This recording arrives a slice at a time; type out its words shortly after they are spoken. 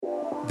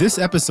This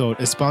episode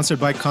is sponsored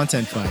by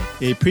Contentify,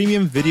 a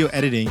premium video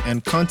editing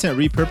and content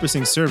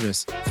repurposing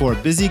service for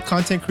busy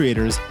content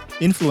creators,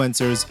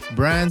 influencers,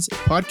 brands,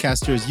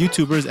 podcasters,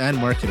 YouTubers, and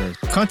marketers.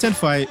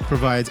 Contentify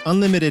provides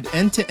unlimited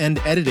end-to-end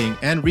editing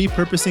and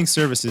repurposing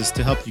services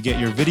to help you get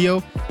your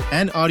video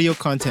and audio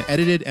content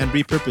edited and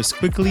repurposed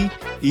quickly,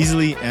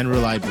 easily, and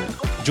reliably.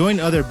 Join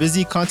other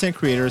busy content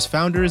creators,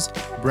 founders,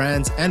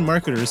 brands, and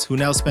marketers who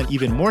now spend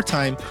even more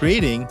time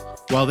creating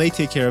while they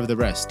take care of the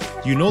rest.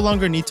 You no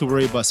longer need to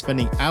worry about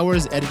spending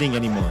hours editing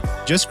anymore.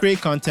 Just create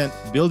content,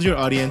 build your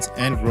audience,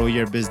 and grow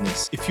your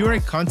business. If you're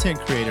a content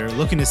creator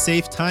looking to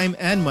save time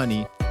and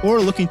money, or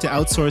looking to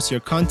outsource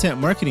your content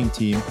marketing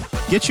team,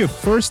 get your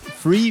first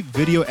free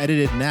video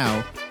edited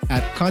now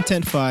at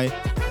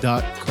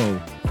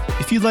contentify.co.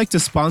 If you'd like to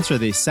sponsor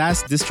the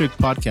SaaS District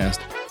podcast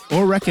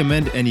or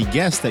recommend any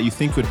guest that you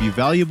think would be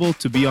valuable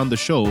to be on the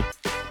show,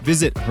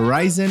 visit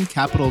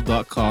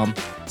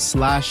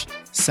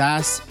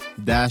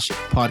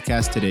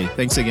horizoncapital.com/SaaS-podcast today.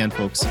 Thanks again,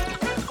 folks.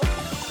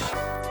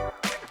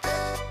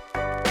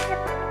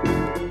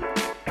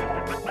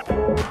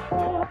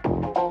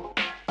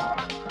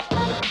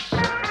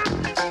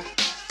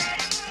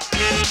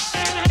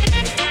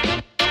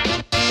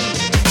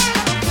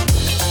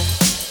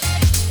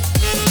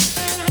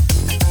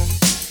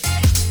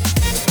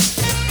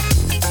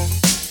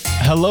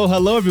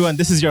 Hello, everyone.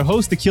 This is your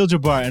host, Akhil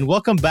Jabbar, and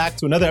welcome back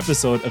to another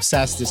episode of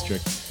SaaS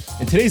District.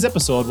 In today's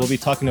episode, we'll be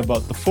talking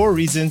about the 4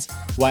 reasons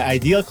why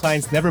ideal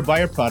clients never buy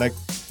your product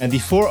and the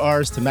 4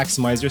 R's to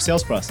maximize your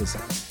sales process.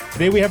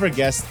 Today, we have our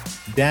guest,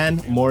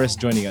 Dan Morris,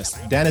 joining us.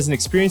 Dan is an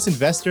experienced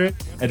investor,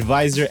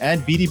 advisor,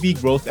 and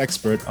B2B growth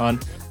expert on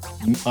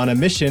a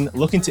mission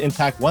looking to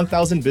impact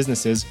 1,000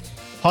 businesses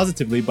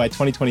positively by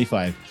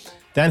 2025.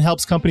 Dan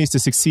helps companies to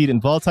succeed in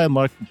volatile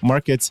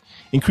markets,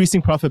 increasing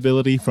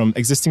profitability from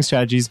existing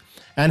strategies,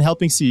 and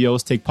helping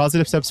CEOs take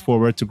positive steps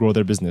forward to grow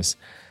their business.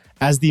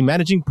 As the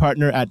managing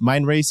partner at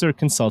MindRacer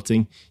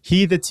Consulting,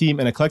 he, the team,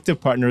 and a collective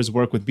partners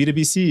work with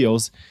B2B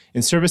CEOs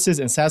in services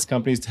and SaaS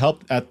companies to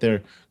help at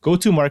their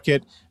go-to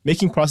market,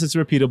 making processes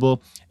repeatable,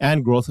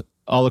 and growth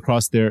all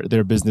across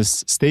their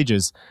business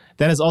stages.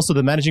 Dan is also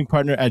the managing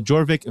partner at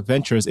Jorvik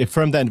Ventures, a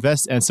firm that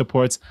invests and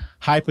supports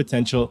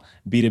high-potential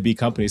B2B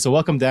companies. So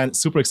welcome, Dan.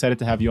 Super excited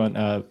to have you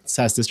on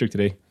SaaS District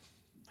today.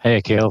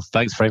 Hey, Akhil.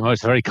 Thanks very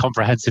much. Very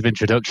comprehensive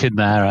introduction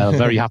there. I'm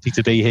very happy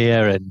to be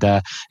here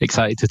and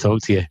excited to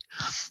talk to you.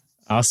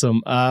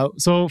 Awesome.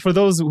 So for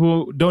those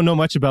who don't know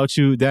much about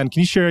you, Dan,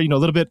 can you share, a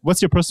little bit,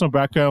 what's your personal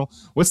background?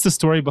 What's the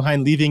story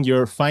behind leaving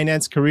your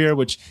finance career,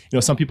 which,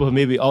 some people have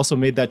maybe also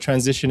made that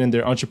transition in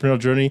their entrepreneurial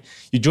journey?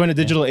 You joined a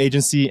digital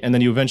agency and then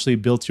you eventually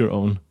built your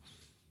own.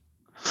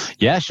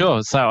 Yeah,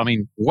 sure. So,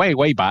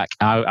 way back,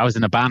 I was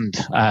in a band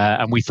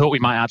and we thought we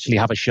might actually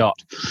have a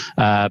shot.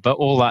 But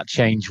all that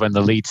changed when the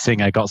lead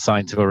singer got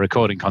signed to a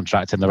recording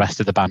contract and the rest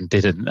of the band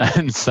didn't.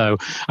 And so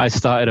I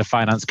started a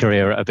finance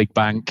career at a big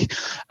bank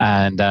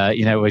and,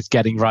 was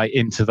getting right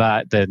into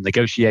that, the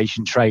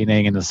negotiation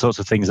training and the sorts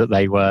of things that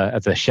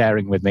they're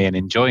sharing with me and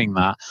enjoying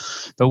that.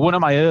 But one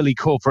of my early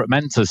corporate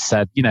mentors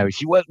said, if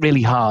you work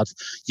really hard,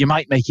 you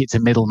might make it to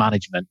middle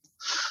management.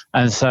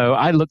 And so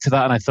I looked at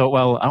that and I thought,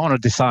 well, I want to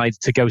decide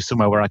to go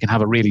somewhere where I can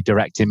have a really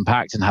direct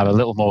impact and have a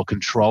little more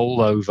control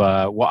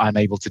over what I'm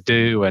able to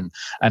do and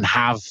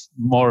have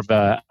more of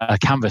a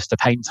canvas to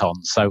paint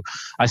on. So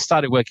I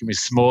started working with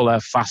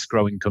smaller,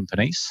 fast-growing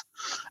companies.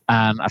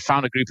 And I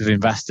found a group of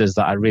investors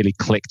that I really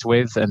clicked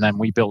with, and then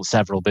we built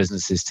several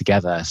businesses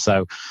together.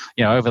 So,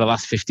 over the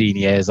last 15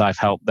 years, I've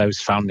helped those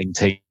founding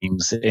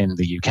teams in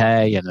the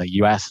UK and the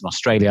US and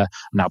Australia.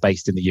 I'm now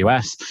based in the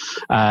US.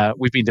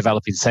 We've been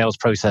developing sales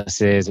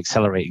processes,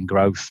 accelerating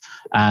growth,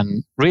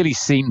 and really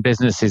seen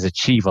businesses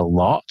achieve a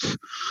lot.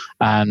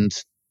 And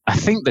I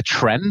think the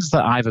trends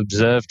that I've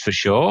observed for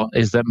sure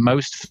is that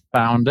most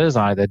founders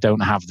either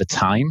don't have the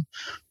time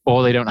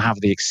or they don't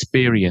have the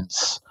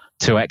experience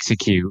to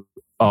execute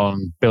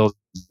on building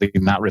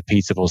that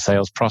repeatable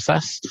sales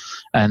process.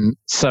 And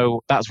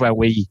so that's where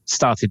we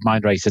started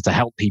MindRacer to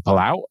help people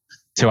out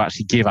to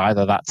actually give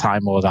either that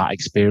time or that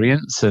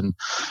experience. And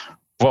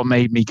what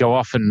made me go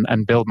off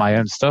and build my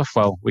own stuff?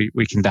 Well, we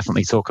can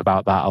definitely talk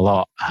about that a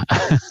lot.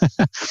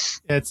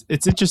 It's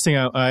interesting.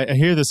 I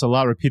hear this a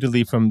lot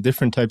repeatedly from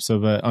different types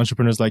of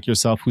entrepreneurs like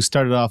yourself who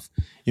started off,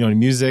 in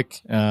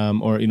music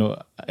or,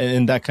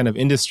 in that kind of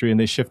industry and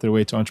they shift their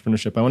way to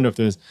entrepreneurship. I wonder if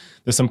there's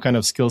some kind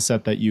of skill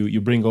set that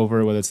you bring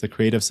over, whether it's the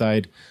creative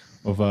side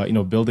of,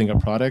 building a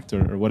product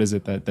or what is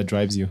it that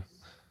drives you?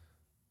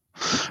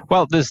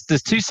 Well, there's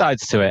 2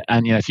 sides to it,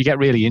 and if you get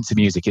really into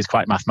music, it's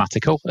quite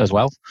mathematical as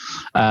well,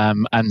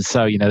 and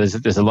so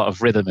there's a lot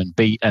of rhythm and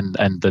beat and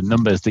the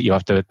numbers that you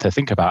have to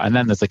think about, and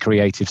then there's the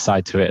creative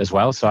side to it as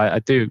well. So I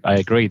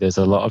agree. There's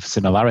a lot of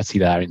similarity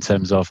there in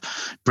terms of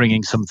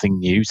bringing something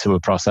new to a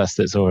process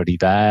that's already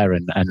there,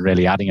 and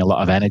really adding a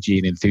lot of energy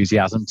and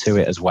enthusiasm to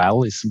it as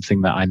well is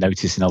something that I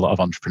notice in a lot of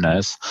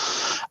entrepreneurs.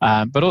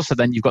 But also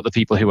then you've got the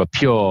people who are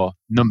pure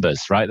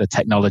numbers, right? The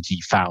technology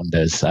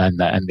founders and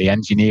the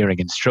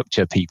engineering and structure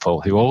architecture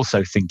people who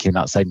also think in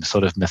that same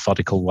sort of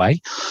methodical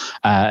way.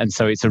 And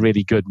so it's a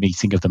really good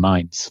meeting of the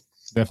minds.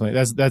 Definitely.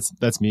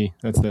 That's me.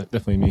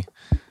 Definitely me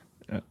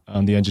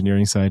on the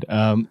engineering side.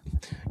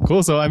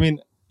 Cool. So, I mean,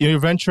 your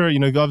venture,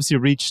 you obviously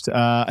reached,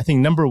 I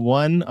think, number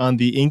 1 on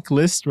the Inc.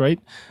 list, right?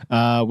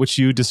 Which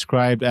you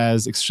described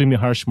as extremely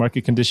harsh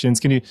market conditions.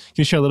 Can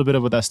you share a little bit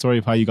about that story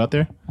of how you got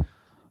there?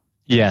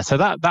 Yeah, so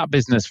that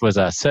business was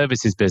a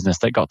services business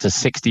that got to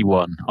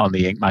 61 on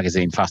the Inc.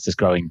 magazine fastest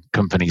growing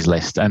companies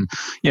list. And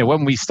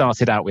when we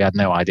started out, we had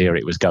no idea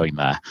it was going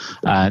there.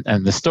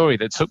 And the story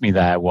that took me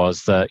there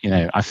was that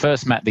I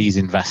first met these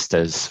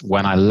investors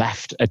when I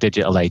left a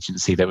digital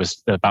agency that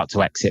was about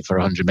to exit for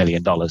 $100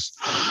 million.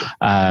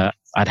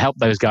 I'd helped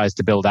those guys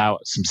to build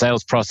out some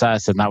sales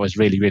process, and that was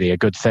really, really a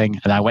good thing.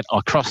 And I went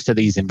across to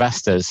these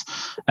investors,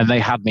 and they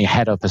had me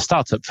head up a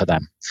startup for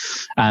them.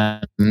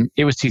 And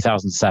it was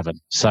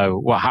 2007. So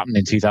what happened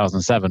in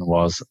 2007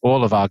 was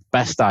all of our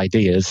best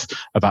ideas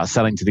about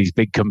selling to these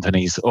big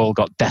companies all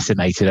got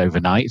decimated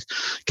overnight,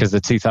 because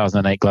the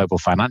 2008 global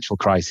financial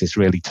crisis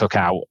really took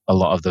out a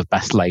lot of the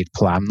best laid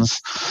plans.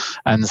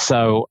 And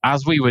so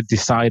as we were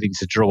deciding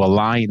to draw a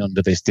line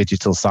under this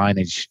digital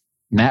signage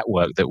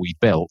network that we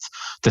built,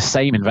 the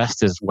same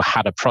investors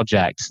had a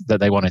project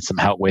that they wanted some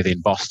help with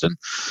in Boston.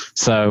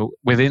 So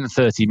within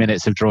 30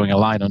 minutes of drawing a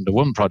line under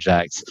one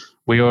project,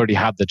 we already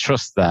had the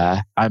trust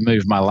there. I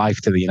moved my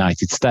life to the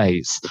United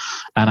States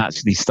and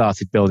actually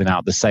started building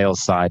out the sales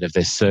side of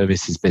this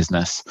services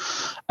business.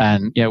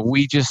 And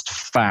we just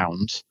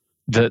found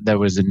that there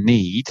was a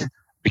need,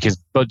 because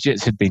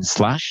budgets had been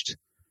slashed.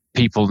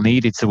 People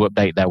needed to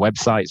update their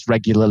websites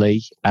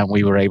regularly, and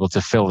we were able to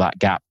fill that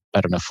gap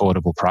at an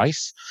affordable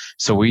price.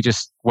 So we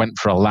just went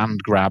for a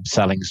land grab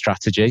selling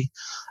strategy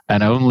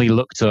and only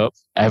looked up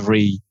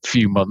every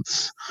few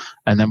months.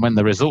 And then when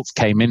the results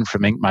came in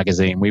from Inc.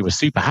 magazine, we were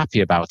super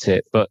happy about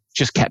it, but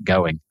just kept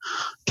going,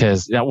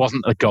 because that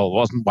wasn't a goal.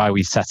 It wasn't why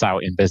we set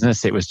out in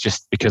business. It was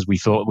just because we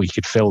thought we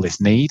could fill this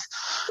need.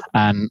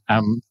 And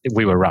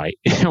we were right.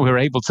 We were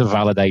able to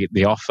validate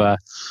the offer.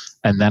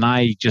 And then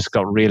I just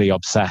got really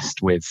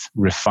obsessed with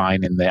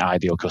refining the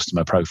ideal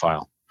customer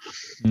profile.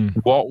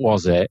 What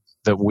was it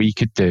that we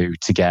could do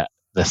to get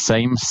the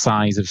same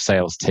size of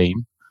sales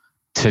team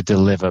to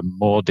deliver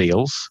more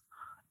deals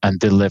and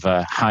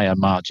deliver higher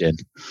margin?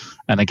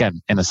 And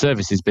again, in a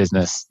services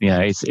business,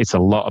 it's a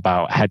lot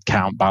about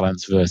headcount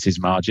balance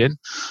versus margin.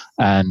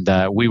 And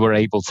we were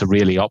able to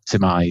really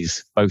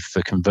optimize both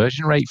the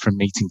conversion rate from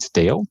meeting to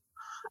deal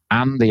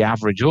and the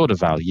average order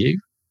value,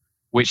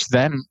 which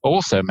then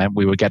also meant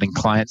we were getting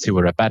clients who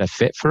were a better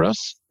fit for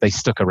us. They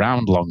stuck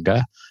around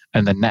longer,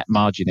 and the net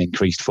margin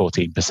increased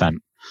 14%.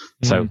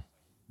 So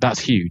that's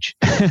huge.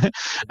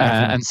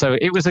 And so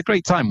it was a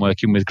great time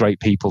working with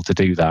great people to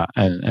do that.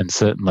 And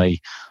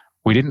certainly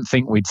we didn't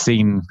think we'd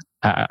seen,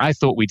 I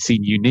thought we'd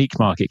seen unique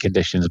market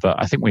conditions,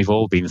 but I think we've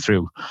all been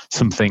through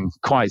something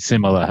quite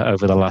similar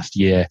over the last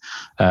year,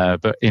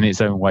 but in its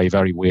own way,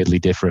 very weirdly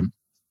different.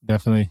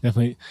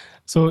 Definitely.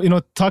 So,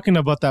 talking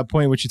about that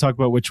point, which you talked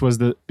about, which was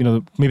the,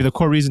 maybe the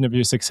core reason of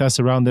your success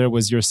around there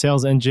was your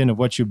sales engine of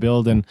what you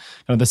build and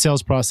the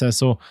sales process.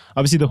 So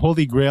obviously the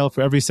holy grail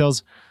for every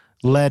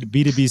sales-led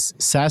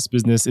B2B SaaS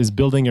business is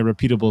building a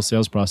repeatable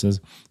sales process.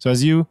 So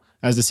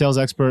as the sales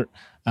expert,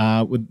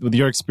 with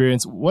your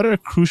experience, what are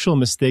crucial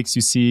mistakes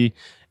you see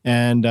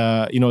and,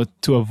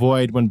 to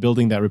avoid when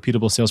building that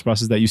repeatable sales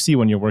process that you see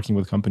when you're working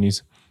with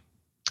companies?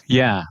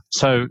 Yeah.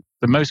 So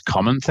the most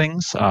common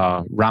things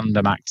are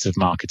random acts of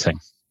marketing.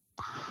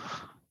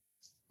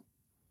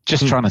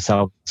 Just trying to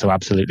sell to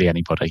absolutely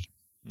anybody.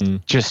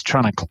 Just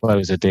trying to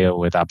close a deal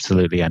with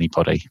absolutely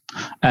anybody.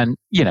 And,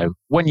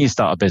 when you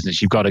start a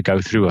business, you've got to go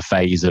through a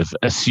phase of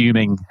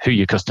assuming who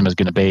your customer's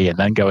going to be and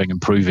then going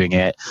and proving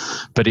it.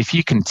 But if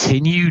you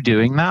continue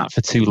doing that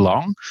for too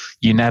long,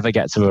 you never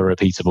get to a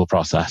repeatable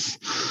process.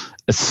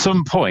 At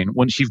some point,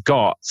 once you've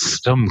got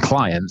some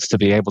clients to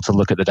be able to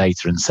look at the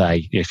data and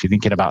say, if you're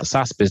thinking about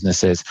SaaS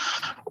businesses,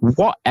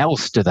 what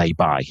else do they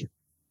buy?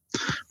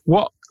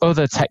 What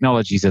other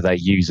technologies are they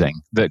using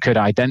that could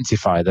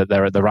identify that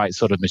they're at the right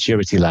sort of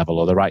maturity level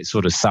or the right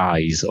sort of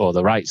size or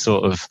the right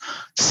sort of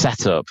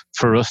setup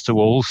for us to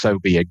also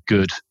be a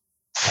good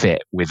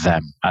fit with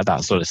them at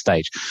that sort of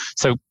stage?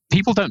 So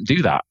people don't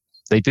do that.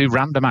 They do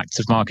random acts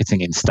of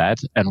marketing instead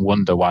and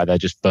wonder why they're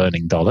just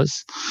burning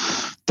dollars.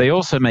 They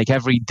also make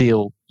every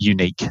deal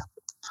unique.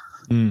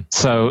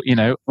 So,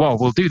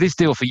 we'll do this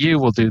deal for you.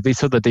 We'll do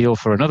this other deal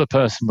for another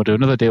person. We'll do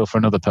another deal for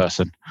another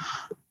person.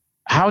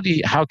 How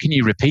can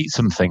you repeat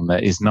something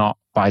that is not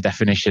by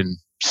definition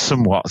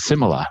somewhat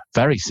similar,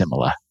 very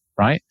similar,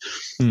 right?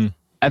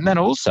 And then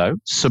also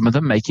some of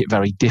them make it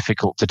very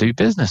difficult to do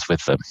business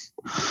with them.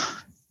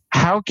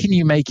 How can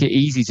you make it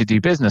easy to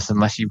do business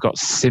unless you've got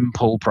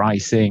simple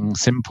pricing,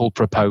 simple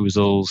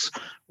proposals,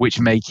 which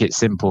make it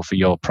simple for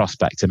your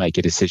prospect to make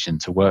a decision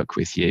to work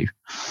with you?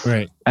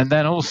 Right. And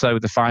then also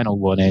the final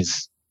one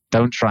is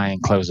don't try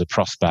and close a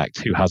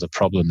prospect who has a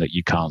problem that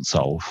you can't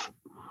solve.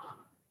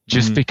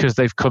 Just because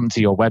they've come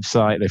to your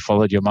website, they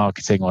followed your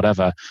marketing,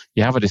 whatever,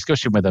 you have a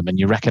discussion with them and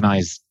you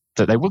recognize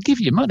that they will give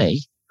you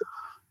money,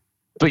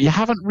 but you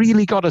haven't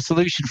really got a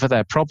solution for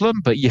their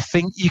problem, but you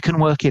think you can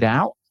work it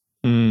out.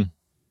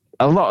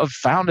 A lot of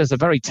founders are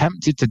very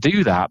tempted to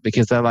do that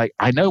because they're like,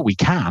 I know we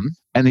can,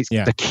 and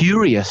they're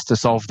curious to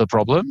solve the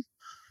problem,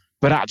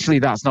 but actually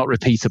that's not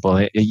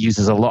repeatable. It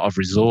uses a lot of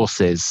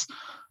resources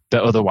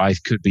that otherwise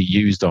could be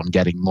used on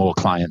getting more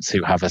clients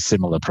who have a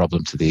similar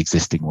problem to the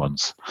existing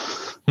ones.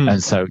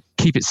 And so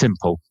keep it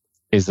simple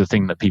is the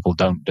thing that people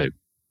don't do.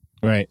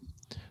 Right.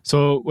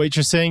 So what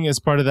you're saying as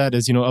part of that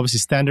is, obviously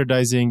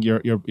standardizing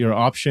your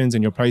options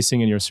and your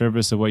pricing and your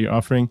service of what you're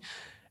offering.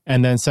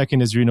 And then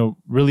second is,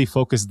 really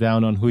focus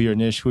down on who your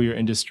niche, who your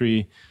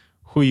industry,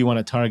 who you want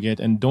to target,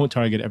 and don't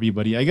target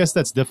everybody. I guess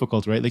that's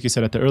difficult, right? Like you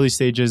said, at the early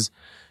stages,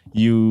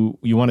 you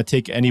want to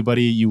take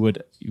anybody, you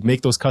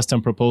make those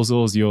custom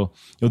proposals, you'll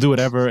do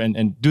whatever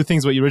and do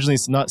things what you originally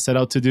not set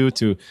out to do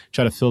to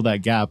try to fill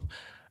that gap.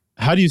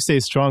 How do you stay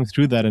strong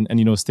through that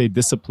and stay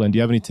disciplined? Do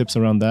you have any tips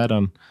around that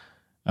on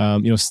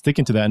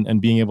sticking to that and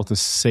being able to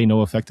say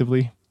no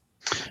effectively?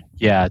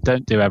 Yeah,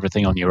 don't do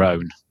everything on your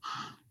own.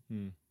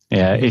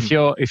 Yeah, if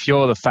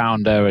you're the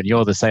founder and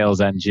you're the sales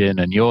engine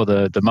and you're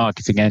the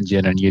marketing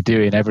engine and you're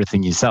doing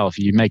everything yourself,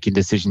 you're making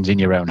decisions in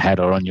your own head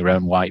or on your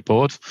own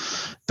whiteboard.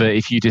 But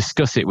if you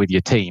discuss it with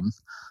your team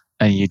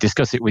and you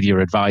discuss it with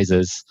your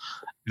advisors,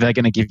 they're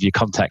going to give you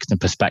context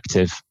and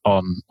perspective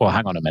on, well,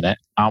 hang on a minute,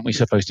 aren't we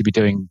supposed to be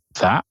doing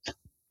that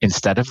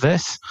instead of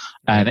this?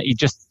 And you're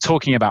just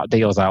talking about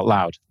deals out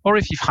loud. Or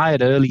if you've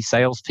hired early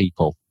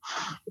salespeople,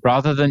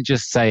 rather than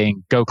just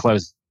saying, go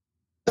close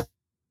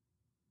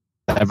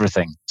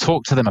everything,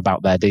 talk to them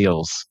about their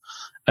deals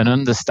and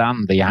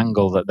understand the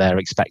angle that they're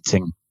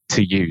expecting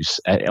to use,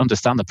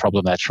 understand the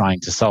problem they're trying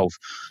to solve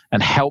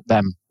and help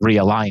them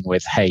realign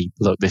with, hey,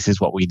 look, this is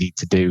what we need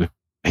to do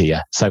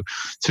here. So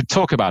to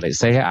talk about it,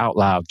 say it out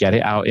loud, get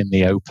it out in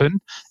the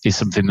open is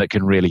something that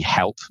can really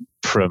help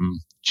from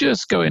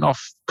just going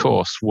off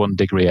course 1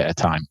 degree at a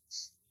time.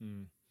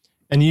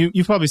 And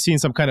you've probably seen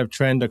some kind of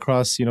trend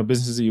across,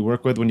 businesses that you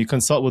work with when you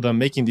consult with them,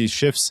 making these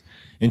shifts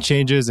and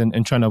changes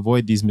and trying to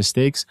avoid these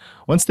mistakes.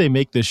 Once they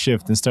make this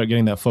shift and start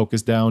getting that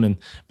focus down and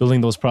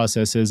building those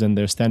processes and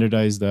their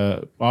standardized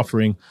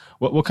offering,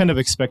 what kind of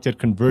expected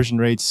conversion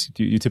rates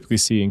do you typically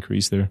see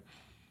increase there?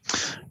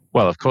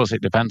 Well, of course,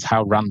 it depends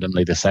how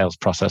randomly the sales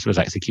process was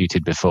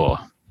executed before,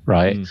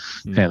 right?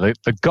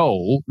 The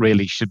goal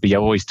really should be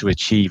always to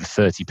achieve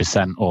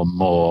 30% or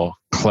more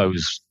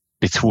close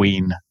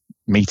between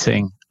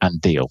meeting and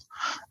deal.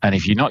 And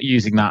if you're not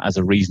using that as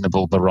a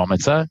reasonable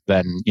barometer,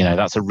 then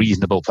that's a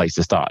reasonable place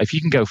to start. If you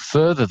can go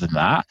further than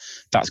that,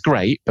 that's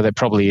great, but it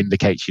probably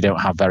indicates you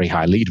don't have very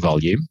high lead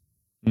volume.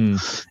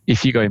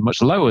 If you're going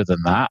much lower than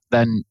that,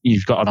 then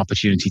you've got an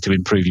opportunity to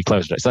improve your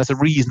close rate. So that's a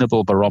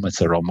reasonable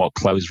barometer on what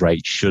close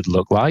rate should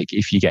look like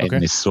if you're getting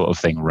this sort of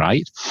thing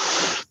right.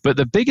 But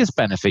the biggest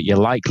benefit you're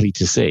likely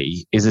to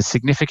see is a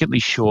significantly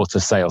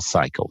shorter sales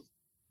cycle.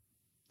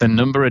 The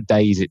number of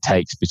days it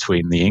takes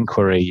between the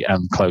inquiry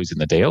and closing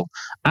the deal,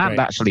 and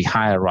actually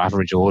higher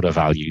average order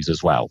values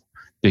as well,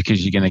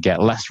 because you're going to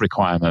get less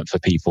requirement for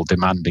people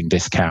demanding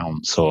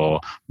discounts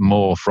or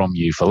more from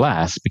you for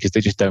less because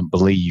they just don't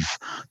believe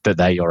that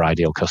they're your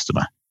ideal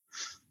customer.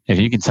 If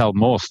you can tell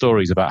more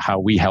stories about how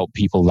we help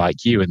people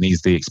like you and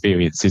the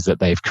experiences that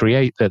they've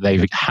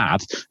had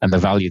and the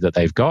value that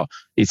they've got,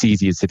 it's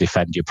easier to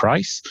defend your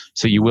price.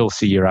 So you will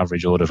see your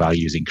average order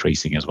values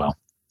increasing as well.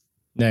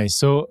 Nice.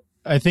 So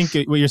I think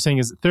what you're saying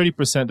is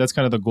 30%, that's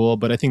kind of the goal,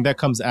 but I think that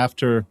comes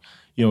after,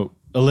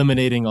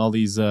 eliminating all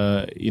these,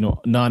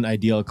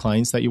 non-ideal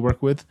clients that you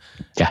work with,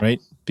 right?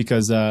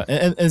 Because,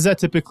 and is that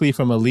typically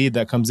from a lead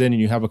that comes in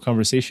and you have a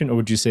conversation, or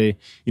would you say,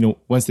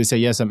 once they say,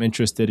 yes, I'm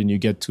interested, and you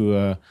get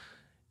to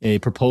a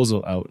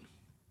proposal out?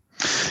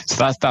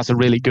 So that's a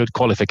really good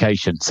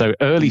qualification. So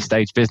early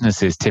stage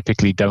businesses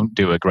typically don't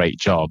do a great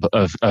job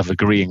of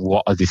agreeing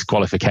what a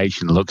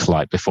disqualification looks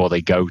like before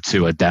they go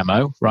to a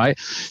demo, right?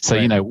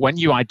 So, when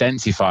you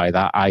identify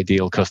that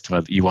ideal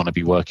customer that you want to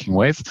be working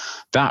with,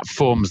 that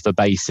forms the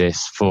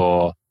basis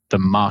for the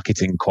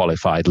marketing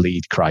qualified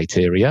lead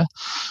criteria.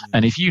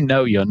 And if you're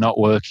not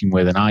working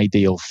with an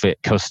ideal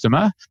fit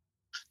customer,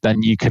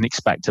 then you can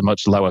expect a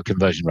much lower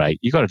conversion rate.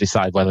 You've got to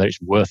decide whether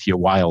it's worth your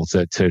while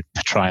to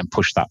try and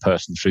push that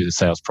person through the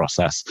sales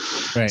process.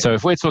 Right. So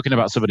if we're talking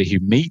about somebody who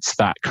meets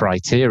that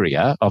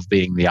criteria of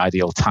being the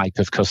ideal type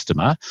of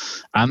customer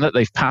and that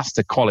they've passed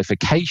a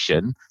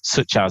qualification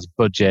such as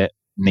budget,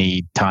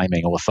 need,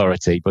 timing,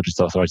 authority, budget,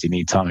 authority,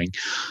 need, timing,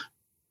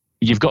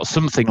 you've got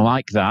something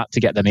like that to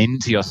get them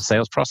into your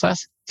sales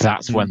process,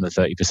 that's when the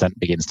 30%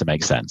 begins to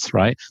make sense,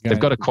 right? They've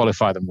got to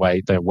qualify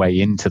their way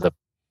into the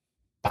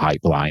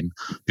pipeline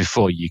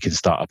before you can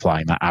start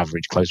applying that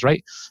average close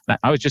rate. Now,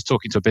 I was just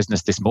talking to a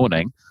business this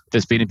morning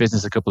that's been in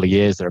business a couple of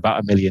years. They're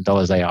about $1 million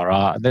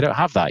ARR and they don't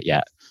have that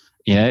yet.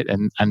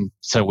 And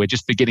so we're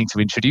just beginning to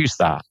introduce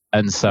that.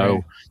 And so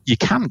you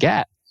can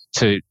get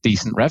to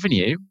decent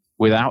revenue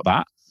without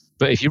that.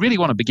 But if you really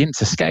want to begin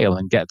to scale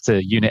and get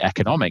to unit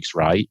economics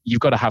right, you've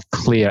got to have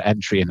clear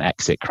entry and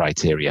exit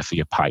criteria for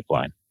your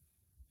pipeline.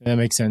 That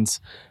makes sense.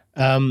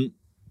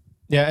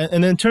 Yeah,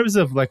 and in terms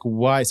of like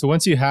why, so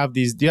once you have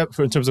these, do you have,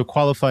 in terms of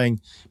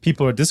qualifying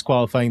people or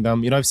disqualifying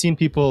them, I've seen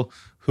people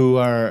who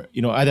are,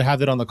 either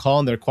have it on the call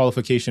in their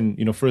qualification,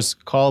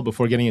 first call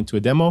before getting into a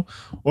demo,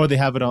 or they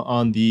have it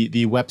on the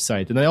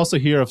website. And I also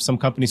hear of some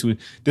companies who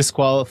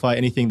disqualify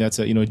anything that's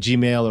a,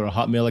 Gmail or a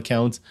Hotmail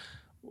account.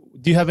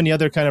 Do you have any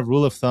other kind of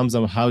rule of thumbs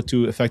on how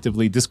to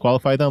effectively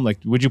disqualify them? Like,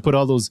 would you put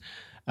all those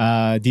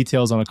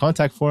details on a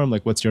contact form?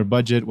 Like, what's your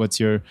budget?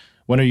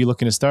 When are you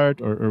looking to start,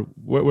 or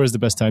where's the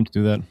best time to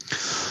do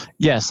that?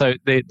 Yeah, so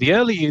the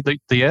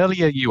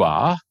earlier you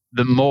are,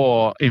 the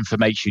more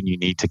information you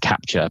need to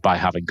capture by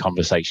having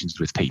conversations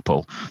with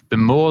people. The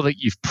more that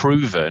you've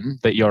proven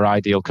that your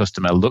ideal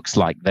customer looks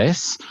like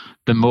this,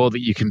 the more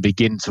that you can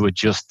begin to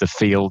adjust the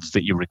fields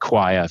that you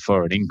require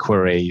for an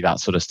inquiry,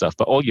 that sort of stuff.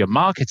 But all your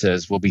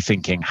marketers will be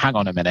thinking, hang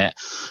on a minute,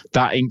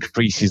 that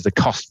increases the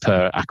cost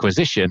per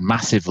acquisition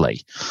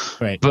massively.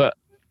 Right. But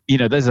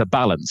there's a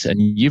balance, and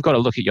you've got to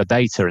look at your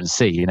data and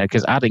see,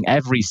 because adding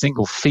every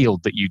single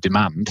field that you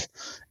demand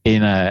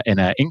in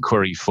a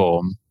inquiry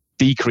form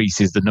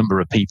decreases the number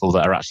of people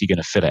that are actually going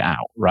to fill it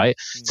out, right?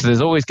 Mm-hmm. So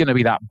there's always going to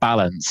be that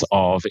balance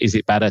of, is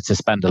it better to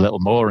spend a little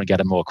more and get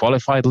a more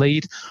qualified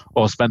lead,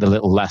 or spend a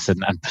little less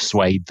and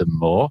persuade them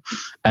more?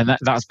 And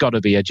that's got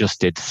to be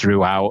adjusted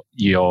throughout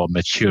your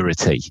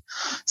maturity.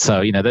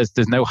 So,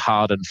 there's no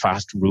hard and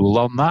fast rule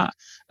on that.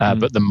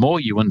 But the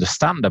more you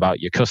understand about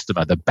your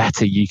customer, the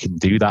better you can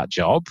do that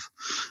job,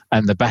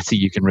 and the better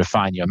you can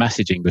refine your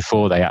messaging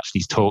before they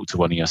actually talk to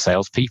one of your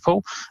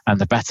salespeople,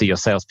 and the better your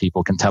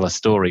salespeople can tell a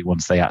story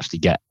once they actually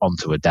get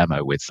onto a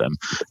demo with them.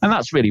 And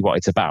that's really what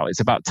it's about.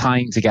 It's about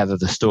tying together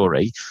the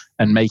story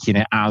and making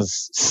it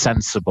as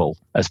sensible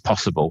as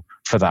possible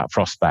for that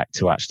prospect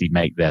to actually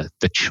make the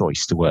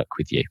choice to work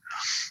with you.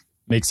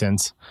 Makes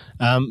sense.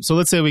 So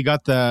let's say we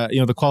got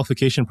the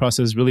qualification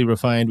process really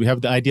refined. We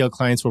have the ideal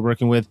clients we're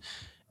working with,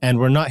 and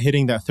we're not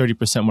hitting that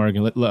 30% mark,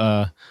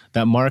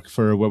 that mark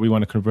for what we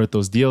want to convert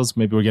those deals.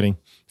 Maybe we're getting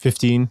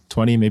 15,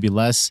 20, maybe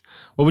less.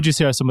 What would you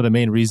say are some of the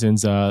main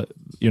reasons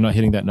you're not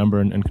hitting that number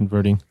and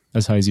converting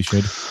as high as you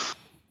should?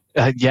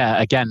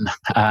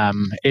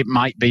 It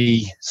might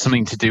be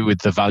something to do with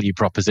the value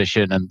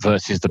proposition and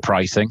versus the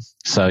pricing.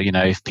 So,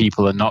 if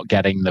people are not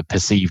getting the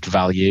perceived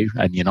value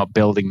and you're not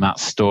building that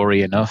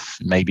story enough,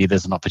 maybe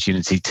there's an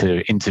opportunity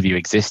to interview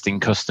existing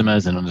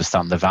customers and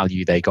understand the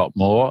value they got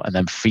more, and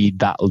then feed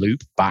that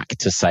loop back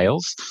to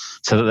sales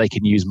so that they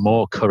can use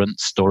more current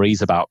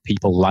stories about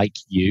people like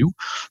you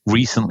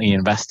recently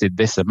invested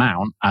this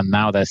amount and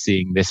now they're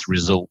seeing this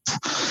result.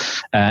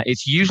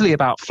 It's usually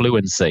about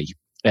fluency.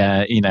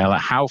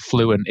 Like how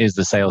fluent is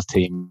the sales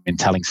team in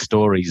telling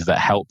stories that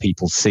help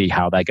people see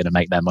how they're going to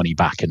make their money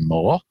back and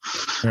more.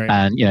 Right.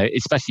 And,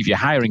 especially if you're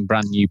hiring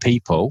brand new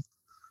people,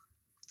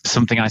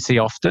 something I see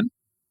often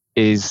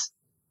is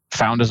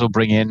founders will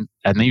bring in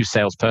a new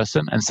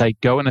salesperson and say,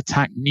 go and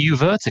attack new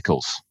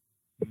verticals.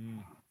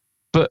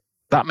 But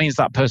that means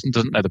that person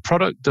doesn't know the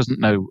product, doesn't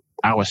know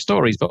our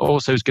stories, but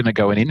also is going to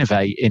go and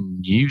innovate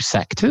in new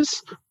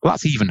sectors. Well,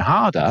 that's even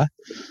harder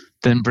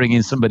than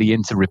bringing somebody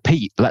in to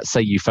repeat. Let's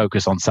say you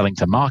focus on selling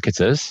to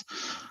marketers.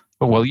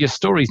 Well, your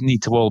stories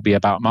need to all be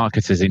about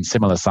marketers in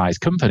similar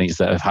sized companies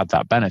that have had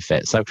that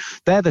benefit. So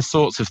they're the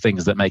sorts of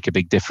things that make a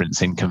big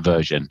difference in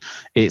conversion.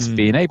 It's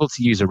being able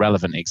to use a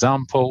relevant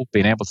example,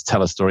 being able to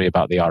tell a story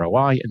about the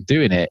ROI, and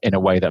doing it in a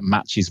way that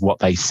matches what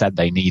they said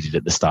they needed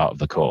at the start of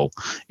the call.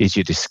 Is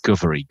your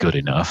discovery good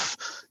enough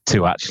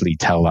to actually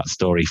tell that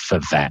story for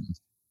them?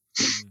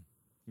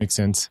 Makes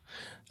sense.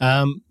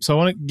 So I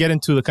want to get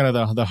into the kind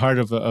of the heart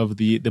of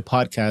the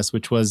podcast,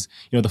 which was,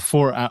 the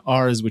 4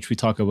 R's, which we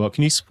talk about.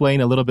 Can you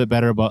explain a little bit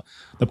better about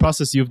the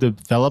process you've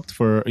developed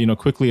for,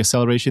 quickly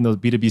acceleration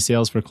of B2B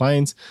sales for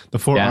clients, the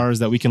 4 R's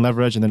that we can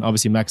leverage, and then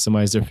obviously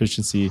maximize their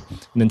efficiency in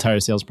the entire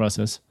sales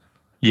process?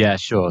 Yeah,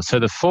 sure. So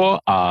the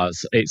 4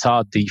 R's, it's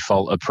our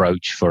default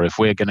approach for if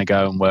we're going to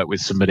go and work with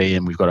somebody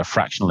and we've got a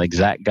fractional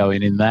exec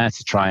going in there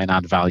to try and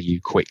add value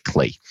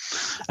quickly.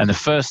 And the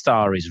first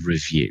R is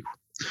review.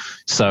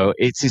 So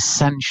it's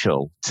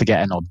essential to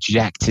get an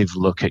objective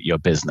look at your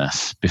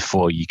business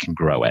before you can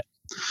grow it.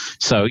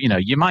 So,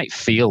 you might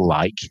feel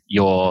like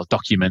your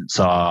documents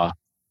are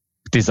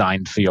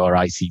designed for your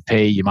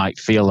ICP. You might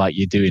feel like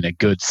you're doing a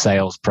good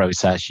sales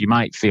process. You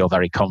might feel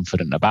very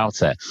confident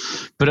about it.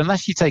 But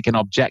unless you take an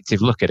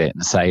objective look at it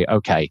and say,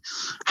 okay,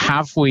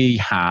 have we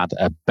had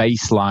a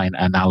baseline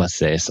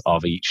analysis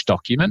of each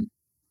document?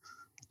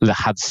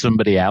 Had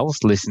somebody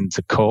else listened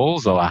to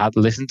calls, or had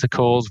listened to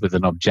calls with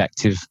an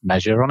objective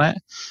measure on it,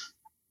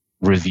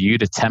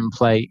 reviewed a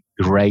template,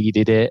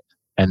 graded it,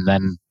 and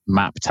then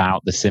mapped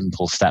out the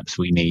simple steps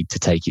we need to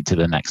take it to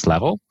the next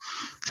level.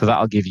 So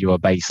that'll give you a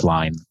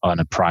baseline on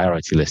a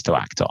priority list to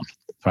act on,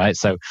 right?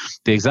 So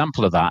the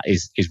example of that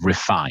is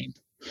refine.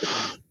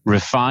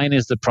 Refine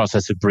is the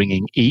process of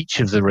bringing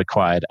each of the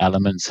required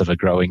elements of a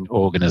growing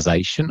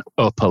organization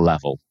up a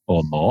level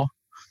or more.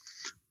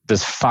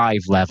 there's 5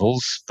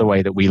 levels, the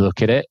way that we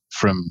look at it,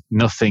 from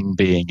nothing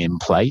being in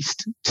place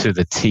to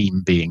the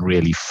team being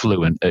really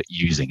fluent at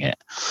using it.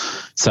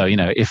 So,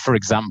 if, for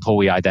example,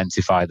 we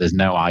identify there's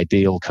no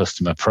ideal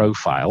customer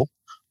profile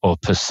or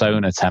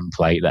persona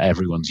template that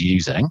everyone's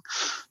using,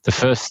 the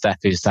first step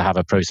is to have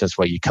a process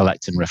where you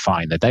collect and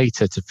refine the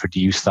data to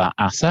produce that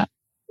asset.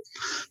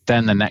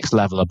 Then the next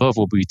level above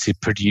will be to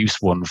produce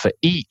one for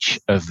each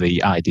of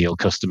the ideal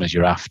customers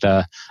you're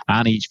after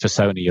and each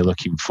persona you're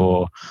looking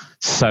for.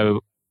 So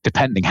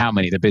depending how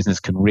many the business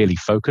can really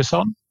focus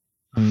on,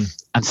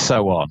 and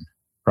so on,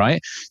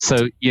 right?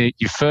 So you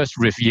first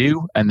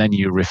review and then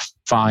you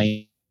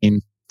refine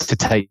to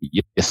take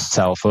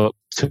yourself up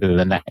to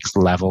the next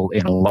level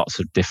in lots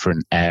of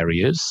different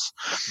areas.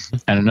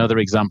 And another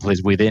example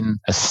is within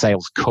a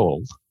sales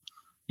call,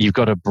 you've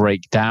got to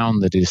break down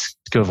the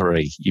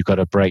discovery. You've got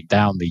to break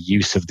down the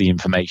use of the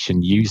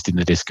information used in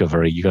the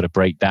discovery. You've got to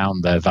break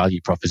down the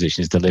value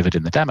propositions delivered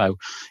in the demo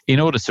in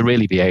order to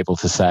really be able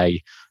to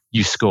say,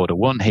 you scored a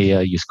 1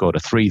 here, you scored a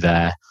 3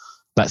 there.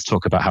 Let's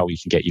talk about how we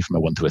can get you from a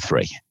 1 to a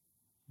 3,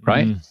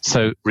 right?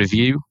 So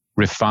review,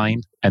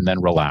 refine, and then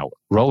roll out.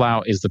 Roll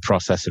out is the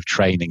process of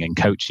training and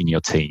coaching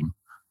your team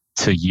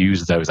to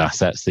use those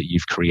assets that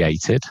you've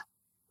created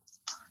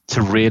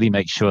to really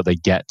make sure they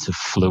get to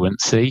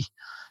fluency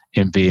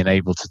in being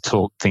able to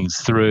talk things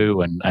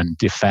through and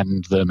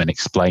defend them and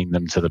explain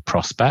them to the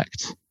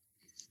prospect.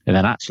 And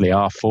then actually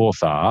our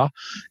 4th R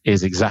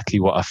is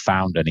exactly what a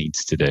founder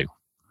needs to do.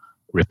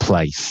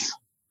 Replace,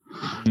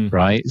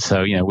 right?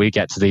 So, we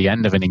get to the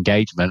end of an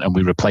engagement and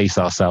we replace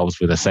ourselves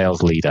with a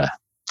sales leader.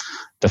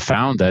 The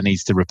founder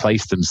needs to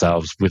replace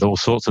themselves with all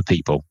sorts of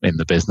people in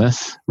the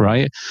business,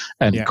 right?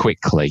 And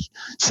quickly.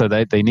 So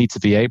they need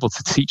to be able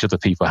to teach other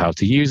people how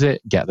to use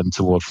it, get them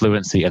toward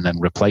fluency, and then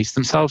replace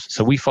themselves.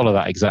 So we follow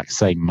that exact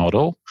same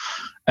model.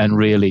 And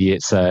really,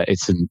 it's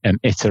an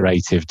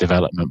iterative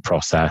development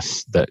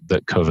process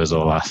that covers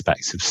all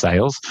aspects of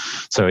sales.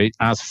 So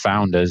as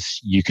founders,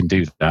 you can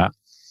do that.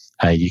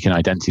 You can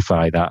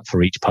identify that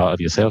for each part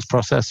of your sales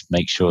process,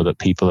 make sure that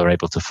people are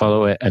able to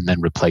follow it, and then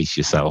replace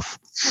yourself.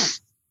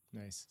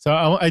 Nice.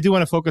 So I do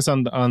want to focus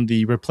on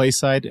the replace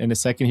side in a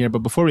second here. But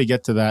before we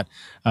get to that,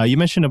 you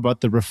mentioned about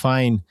the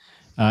refine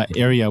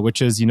area,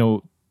 which is,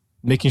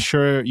 making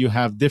sure you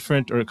have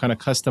different or kind of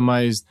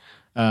customized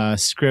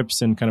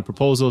scripts and kind of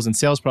proposals and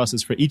sales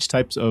process for each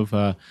types of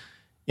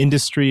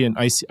industry and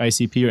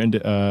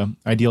ICP or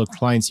ideal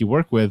clients you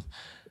work with.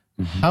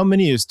 How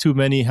many is too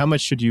many? How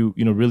much should you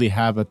really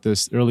have at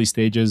this early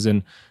stages?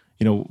 And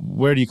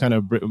where do you kind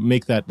of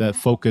make that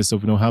focus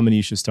of how many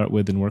you should start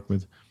with and work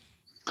with?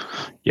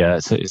 Yeah,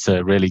 it's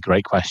a really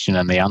great question.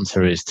 And the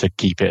answer is to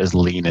keep it as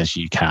lean as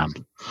you can.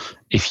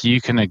 If you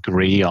can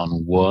agree on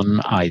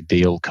one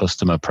ideal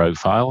customer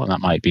profile, and that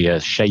might be a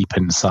shape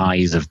and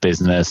size of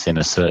business in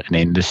a certain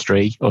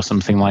industry or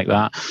something like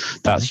that,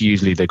 that's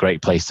usually the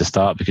great place to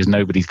start, because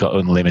nobody's got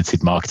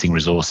unlimited marketing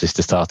resources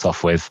to start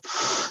off with.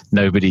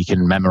 Nobody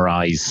can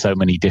memorize so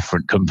many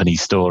different company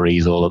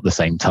stories all at the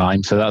same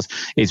time. So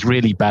it's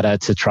really better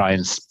to try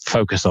and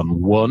focus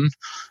on one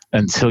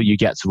until you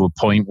get to a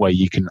point where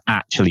you can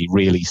actually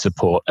really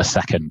support a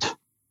second.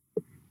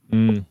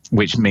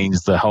 Which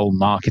means the whole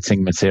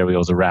marketing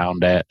materials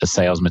around it, the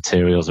sales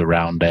materials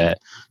around it,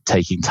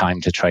 taking time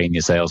to train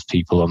your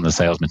salespeople on the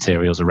sales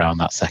materials around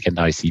that second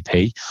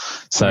ICP.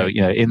 So,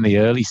 in the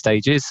early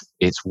stages,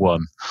 it's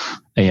one.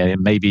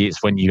 Maybe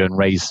it's when you go and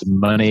raise some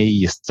money,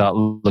 you start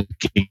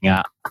looking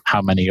at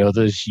how many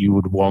others you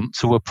would want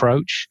to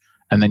approach.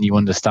 And then you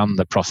understand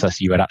the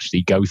process you would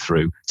actually go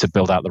through to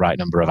build out the right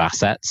number of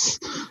assets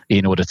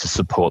in order to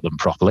support them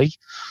properly.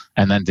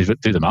 And then do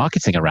the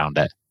marketing around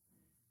it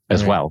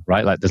as well,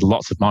 right? Like there's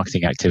lots of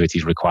marketing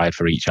activities required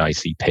for each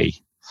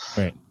ICP.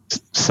 Right.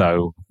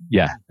 So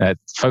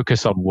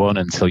focus on one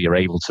until you're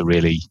able to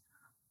really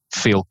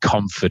feel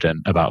confident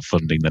about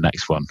funding the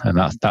next one. And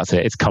that's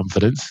it. It's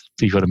confidence.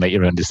 You've got to make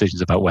your own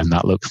decisions about when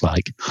that looks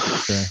like.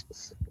 Sure.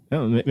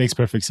 No, it makes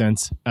perfect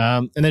sense.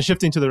 And then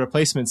shifting to the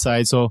replacement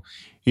side. So,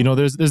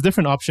 there's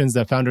different options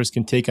that founders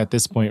can take at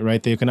this point,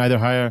 right? They can either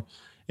hire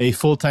a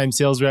full-time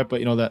sales rep,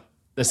 but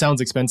that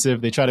sounds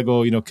expensive. They try to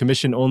go,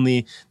 commission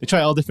only. They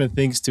try all different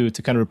things to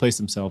kind of replace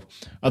themselves.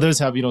 Others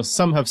have,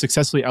 some have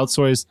successfully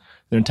outsourced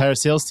their entire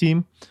sales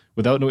team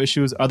without no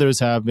issues. Others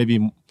have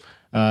maybe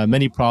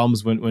many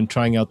problems when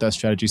trying out that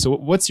strategy. So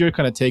what's your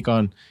kind of take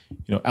on,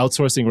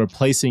 outsourcing,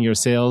 replacing your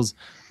sales?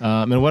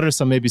 And what are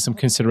some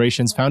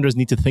considerations founders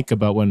need to think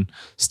about when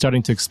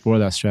starting to explore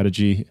that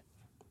strategy?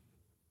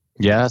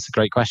 Yeah, that's a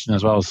great question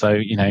as well. So,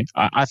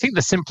 I think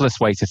the simplest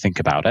way to think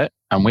about it,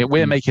 and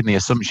we're making the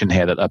assumption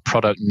here that a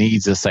product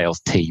needs a sales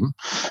team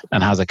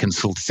and has a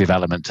consultative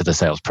element to the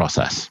sales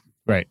process.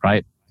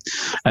 Right.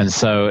 And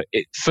so,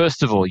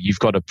 first of all, you've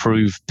got to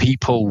prove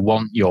people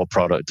want your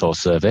product or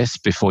service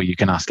before you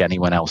can ask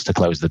anyone else to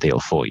close the deal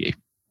for you.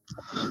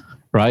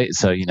 Right.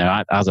 So,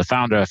 as a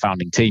founder, a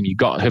founding team, you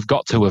have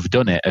got to have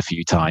done it a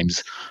few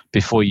times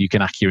before you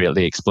can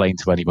accurately explain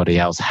to anybody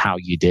else how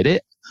you did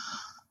it.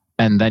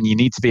 And then you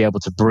need to be able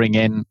to bring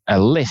in a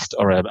list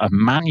or a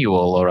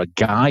manual or a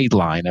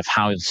guideline of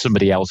how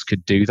somebody else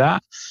could do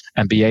that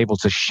and be able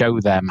to show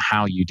them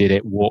how you did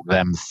it, walk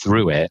them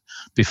through it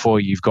before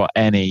you've got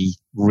any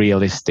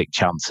realistic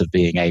chance of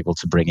being able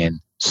to bring in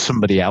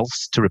somebody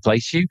else to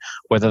replace you,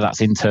 whether that's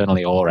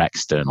internally or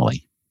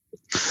externally.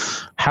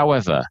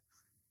 However,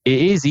 it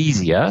is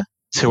easier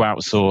to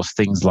outsource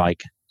things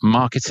like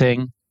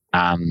marketing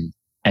and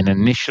an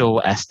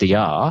initial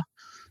SDR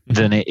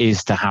than it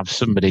is to have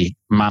somebody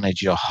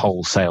manage your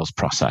whole sales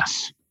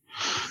process.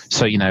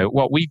 So,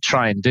 what we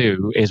try and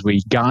do is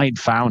we guide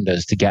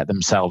founders to get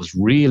themselves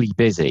really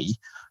busy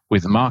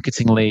with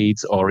marketing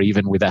leads or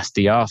even with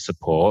SDR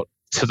support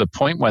to the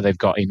point where they've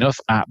got enough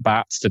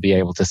at-bats to be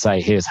able to say,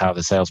 here's how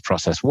the sales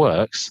process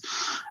works,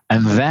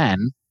 and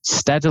then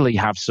steadily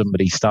have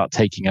somebody start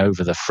taking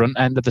over the front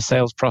end of the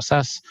sales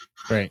process,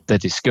 right, the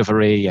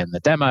discovery and the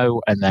demo,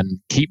 and then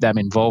keep them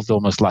involved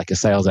almost like a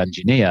sales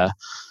engineer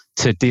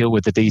to deal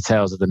with the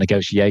details of the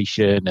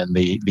negotiation and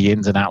the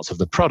ins and outs of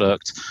the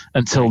product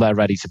until they're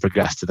ready to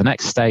progress to the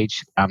next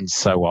stage and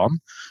so on.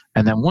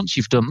 And then once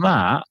you've done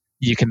that,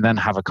 you can then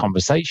have a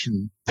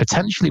conversation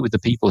potentially with the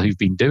people who've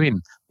been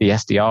doing the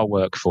SDR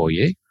work for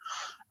you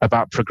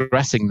about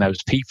progressing those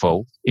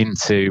people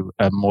into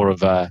a more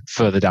of a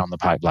further down the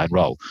pipeline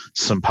role.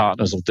 Some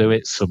partners will do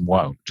it, some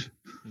won't.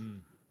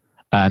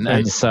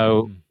 And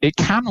so it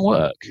can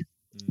work.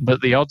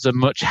 But the odds are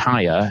much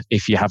higher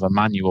if you have a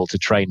manual to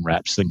train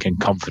reps and can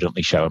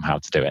confidently show them how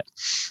to do it.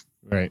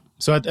 Right.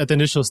 So at the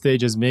initial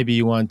stages, maybe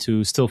you want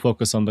to still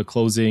focus on the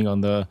closing,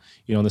 on the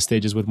on the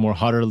stages with more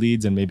hotter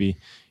leads, and maybe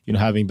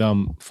having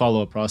them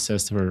follow a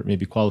process for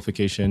maybe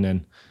qualification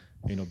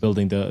and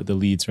building the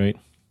leads, right?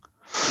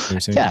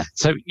 Yeah.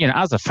 So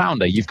as a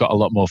founder, you've got a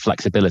lot more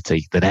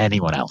flexibility than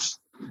anyone else.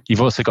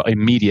 You've also got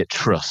immediate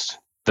trust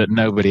that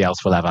nobody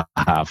else will ever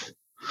have,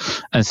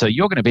 and so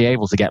you're going to be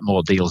able to get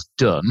more deals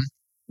done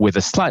with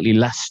a slightly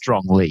less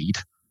strong lead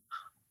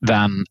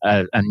than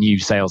a new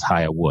sales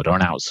hire would, or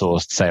an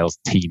outsourced sales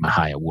team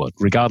hire would,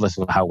 regardless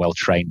of how well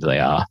trained they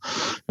are,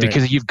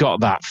 because you've got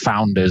that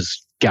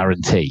founder's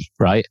guarantee,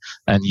 right?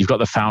 And you've got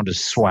the founder's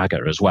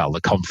swagger as well, the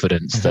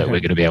confidence that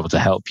we're going to be able to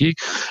help you.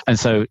 And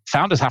so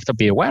founders have to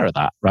be aware of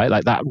that, right?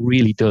 Like that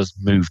really does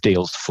move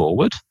deals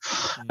forward.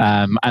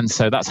 And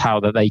so that's how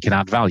that they can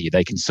add value.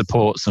 They can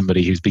support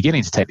somebody who's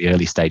beginning to take the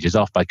early stages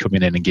off by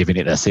coming in and giving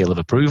it their seal of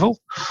approval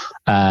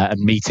and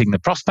meeting the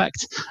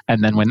prospect.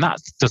 And then when that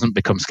doesn't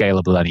become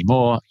scalable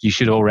anymore, you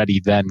should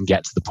already then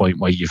get to the point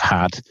where you've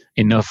had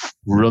enough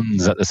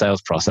runs at the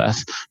sales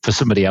process for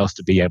somebody else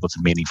to be able to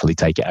meaningfully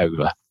take it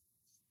over.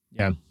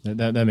 Yeah,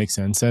 that makes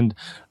sense. And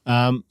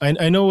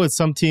I know with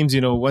some teams,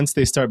 once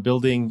they start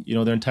building,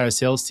 their entire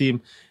sales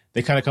team,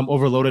 they kind of come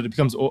overloaded. It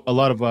becomes a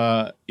lot of,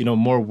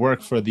 more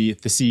work for the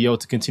CEO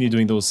to continue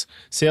doing those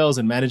sales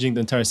and managing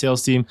the entire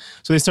sales team.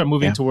 So they start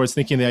moving towards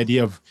thinking the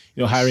idea of,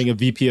 hiring a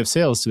VP of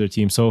sales to their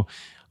team. So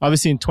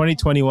obviously in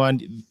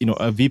 2021,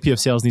 a VP of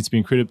sales needs to be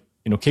incredible,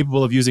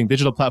 capable of using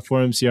digital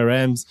platforms,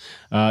 CRMs.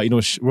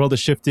 World is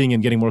shifting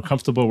and getting more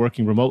comfortable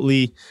working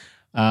remotely.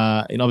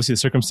 And obviously the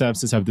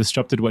circumstances have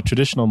disrupted what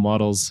traditional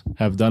models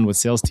have done with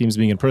sales teams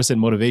being in person,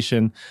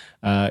 motivation,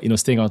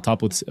 staying on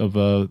top of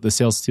the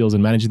sales skills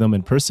and managing them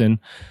in person.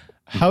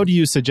 How do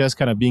you suggest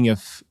kind of being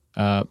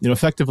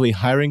effectively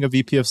hiring a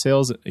VP of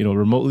sales,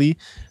 remotely?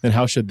 And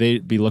how should they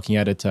be looking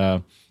at it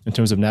in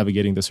terms of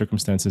navigating the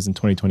circumstances in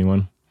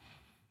 2021?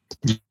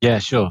 Yeah,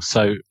 sure.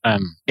 So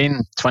in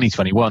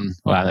 2021,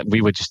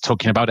 we were just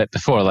talking about it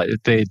before, like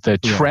the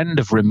trend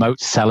of remote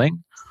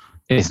selling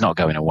is not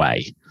going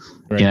away.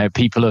 Right.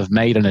 People have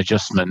made an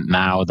adjustment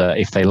now that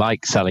if they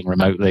like selling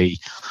remotely,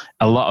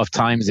 a lot of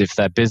times if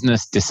their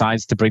business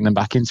decides to bring them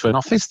back into an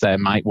office, they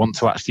might want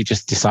to actually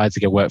just decide to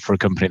go work for a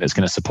company that's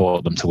going to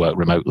support them to work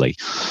remotely.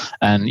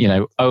 And,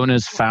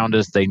 owners,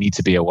 founders, they need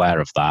to be aware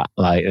of that.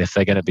 Like if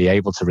they're going to be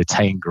able to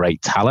retain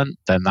great talent,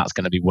 then that's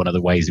going to be one of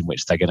the ways in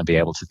which they're going to be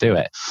able to do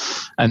it.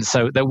 And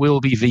so there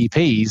will be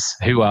VPs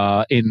who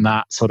are in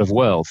that sort of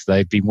world.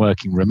 They've been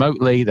working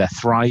remotely, they're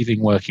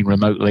thriving working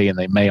remotely, and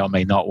they may or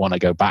may not want to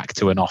go back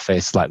to an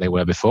office like they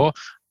were before.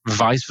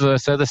 Vice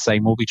versa, the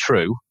same will be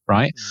true,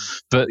 right?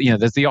 But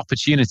there's the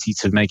opportunity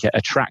to make it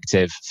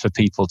attractive for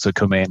people to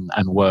come in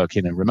and work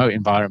in a remote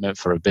environment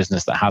for a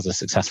business that has a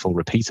successful,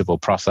 repeatable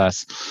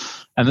process.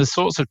 And the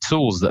sorts of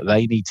tools that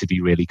they need to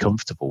be really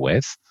comfortable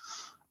with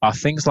are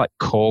things like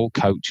call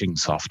coaching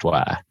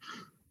software,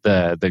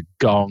 the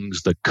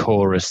Gongs, the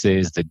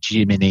Choruses, the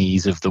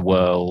Jiminy's of the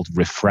world,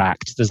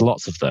 Refract. There's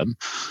lots of them.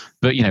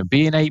 But,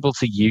 being able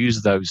to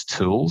use those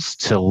tools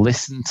to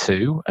listen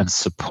to and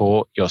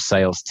support your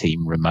sales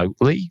team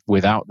remotely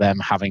without them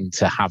having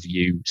to have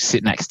you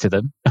sit next to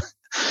them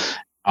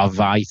are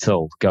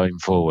vital going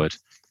forward.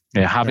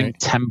 Having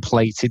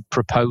templated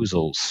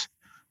proposals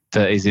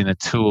that is in a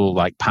tool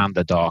like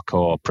PandaDoc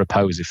or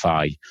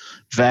Proposify,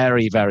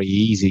 very, very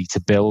easy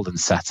to build and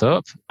set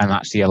up, and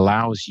actually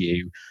allows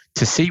you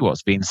to see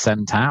what's being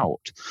sent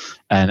out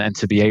and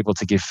to be able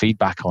to give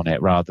feedback on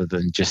it rather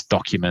than just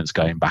documents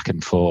going back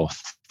and forth.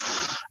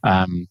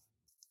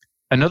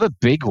 Another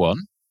big one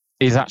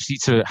is actually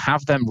to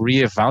have them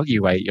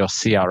reevaluate your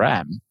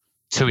CRM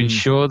to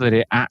ensure that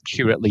it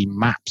accurately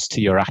maps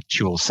to your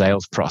actual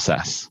sales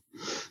process.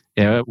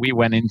 You know, we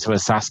went into a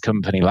SaaS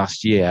company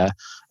last year,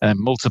 and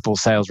multiple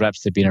sales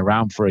reps had been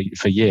around for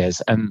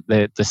years, and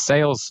the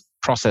sales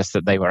process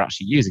that they were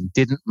actually using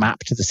didn't map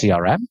to the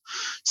CRM.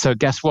 So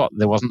guess what?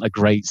 There wasn't a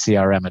great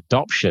CRM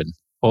adoption.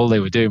 All they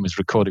were doing was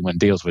recording when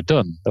deals were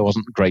done. There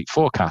wasn't great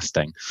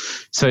forecasting.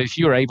 So if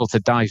you were able to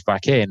dive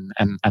back in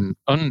and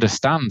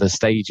understand the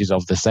stages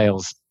of the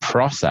sales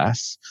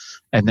process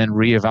and then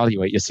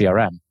reevaluate your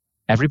CRM,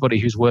 everybody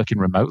who's working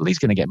remotely is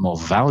going to get more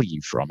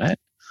value from it.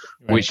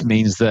 Right. Which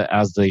means that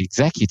as the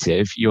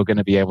executive, you're going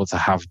to be able to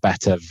have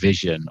better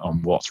vision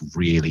on what's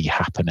really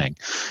happening.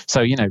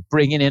 So, you know,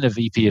 bringing in a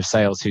VP of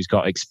sales who's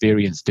got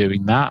experience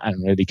doing that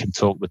and really can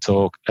talk the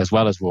talk as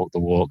well as walk the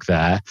walk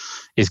there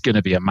is going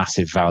to be a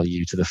massive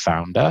value to the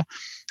founder.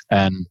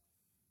 And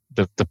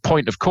the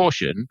point of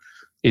caution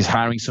is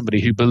hiring somebody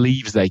who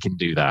believes they can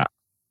do that,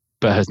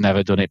 but has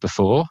never done it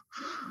before.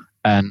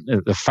 And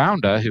the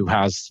founder who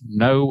has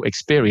no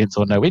experience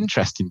or no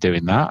interest in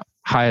doing that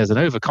hires an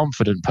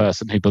overconfident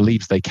person who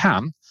believes they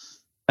can.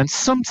 And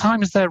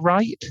sometimes they're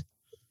right,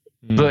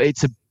 but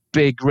it's a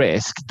big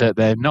risk that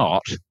they're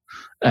not.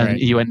 And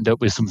you end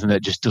up with something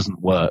that just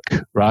doesn't work,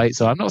 right?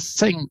 So I'm not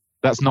saying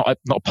that's not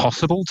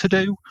possible to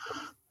do,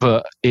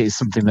 but it's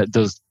something that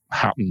does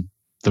happen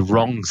the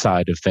wrong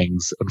side of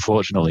things,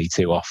 unfortunately,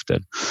 too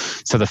often.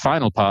 So the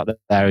final part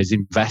there is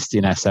invest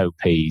in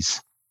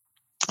SOPs,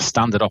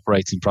 standard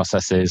operating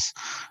processes,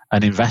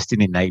 and invest in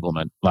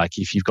enablement. Like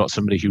if you've got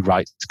somebody who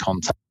writes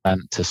content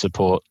to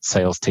support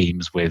sales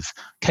teams with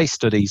case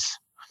studies,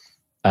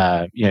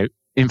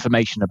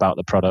 information about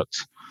the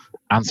product,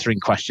 answering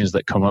questions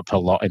that come up a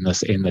lot in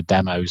the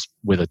demos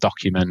with a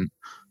document,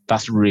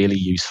 that's really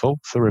useful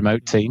for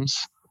remote teams.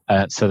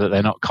 So that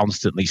they're not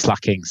constantly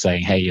slacking,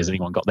 saying, "Hey, has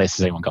anyone got this?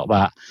 Has anyone got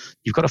that?"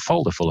 You've got a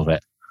folder full of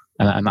it,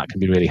 and that can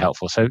be really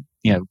helpful. So,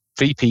 you know,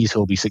 VPs who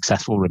will be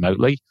successful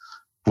remotely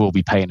will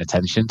be paying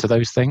attention to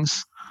those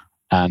things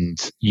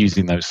and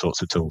using those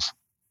sorts of tools.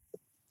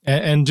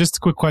 And just a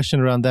quick question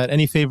around that.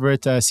 Any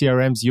favorite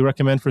CRMs you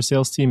recommend for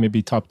sales team?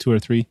 Maybe top 2 or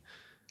 3?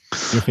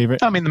 Your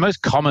favorite? I mean, the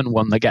most common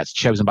one that gets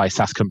chosen by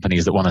SaaS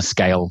companies that want to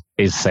scale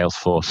is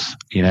Salesforce.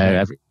 You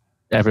know,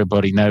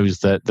 everybody knows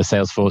that the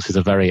Salesforce is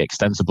a very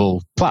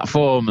extensible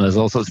platform. There's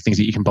all sorts of things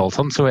that you can bolt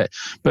onto it.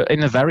 But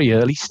in a very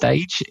early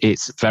stage,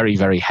 it's very,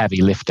 very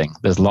heavy lifting.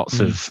 There's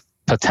lots of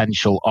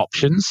potential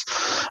options.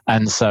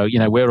 And so, you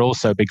know, we're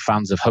also big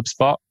fans of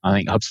HubSpot. I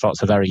think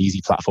HubSpot's a very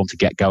easy platform to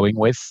get going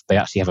with. They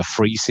actually have a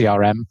free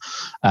CRM,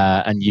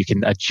 and you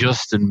can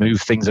adjust and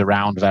move things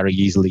around very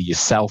easily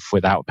yourself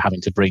without having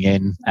to bring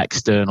in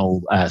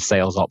external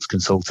sales ops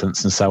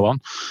consultants and so on.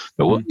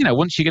 But, you know,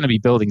 once you're going to be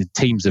building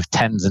teams of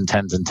tens and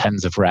tens and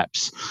tens of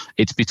reps,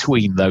 it's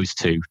between those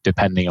two,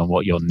 depending on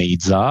what your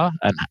needs are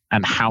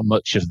and how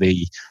much of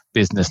the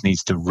business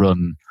needs to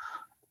run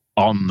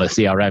on the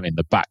CRM in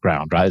the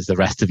background, right? There's the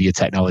rest of your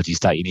technology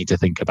stack. You need to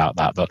think about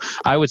that. But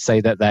I would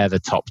say that they're the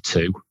top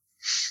 2.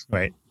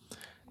 Right.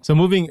 So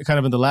moving kind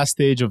of in the last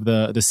stage of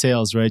the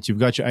sales, right? You've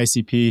got your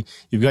ICP,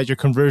 you've got your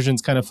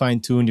conversions kind of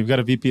fine-tuned, you've got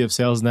a VP of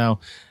sales now.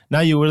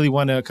 Now you really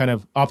want to kind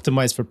of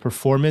optimize for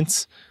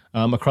performance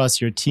across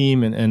your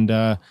team. And you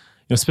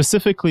know,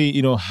 specifically,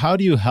 you know, how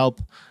do you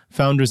help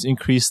founders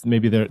increase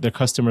maybe their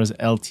customers'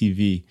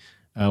 LTV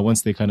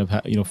once they kind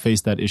of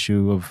face that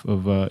issue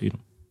of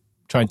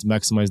trying to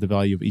maximize the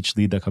value of each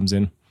lead that comes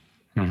in?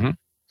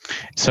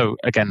 So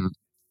again,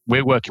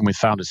 we're working with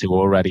founders who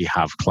already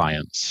have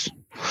clients.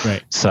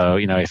 Right. So,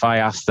 you know, if I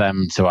ask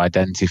them to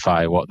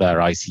identify what their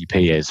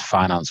ICP is,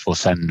 finance will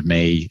send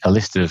me a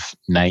list of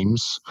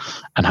names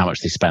and how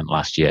much they spent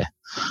last year.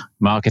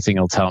 Marketing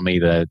will tell me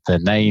their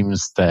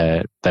names,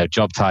 their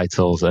job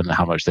titles, and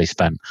how much they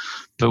spent.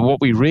 But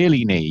what we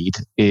really need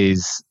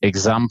is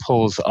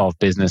examples of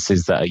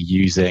businesses that are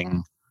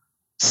using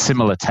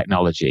similar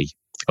technology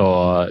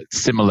or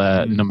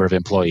similar number of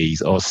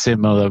employees or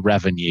similar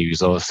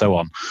revenues or so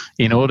on,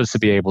 in order to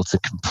be able to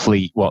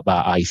complete what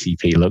that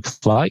ICP looks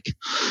like.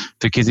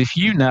 Because if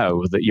you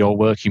know that you're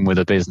working with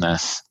a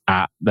business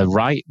at the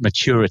right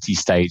maturity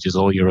stage as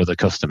all your other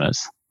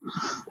customers,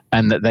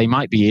 and that they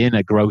might be in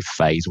a growth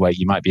phase where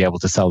you might be able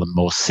to sell them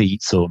more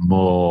seats or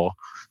more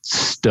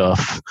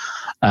stuff,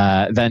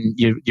 then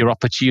your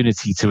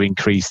opportunity to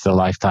increase the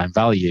lifetime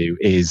value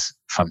is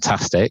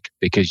fantastic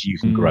because you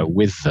can grow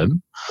with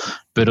them.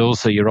 But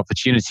also your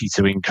opportunity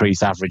to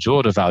increase average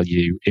order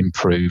value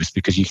improves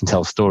because you can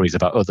tell stories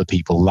about other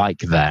people like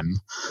them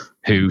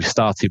who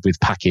started with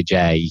package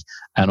A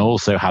and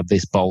also had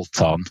this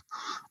bolt on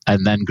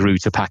and then grew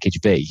to package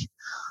B.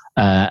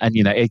 And,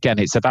 you know, again,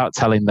 it's about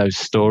telling those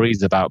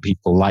stories about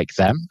people like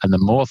them. And the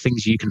more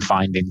things you can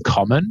find in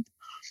common,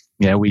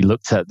 you know, we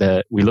looked at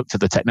the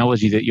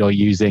technology that you're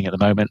using at the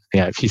moment.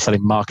 You know, if you're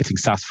selling marketing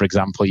SaaS, for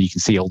example, you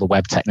can see all the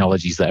web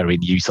technologies that are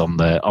in use on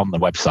the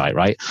website,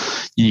 right?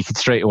 You can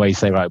straight away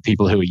say, right,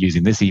 people who are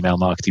using this email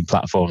marketing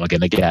platform are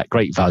going to get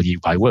great value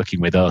by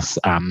working with us,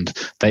 and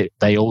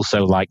they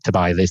also like to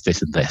buy this,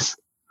 and this.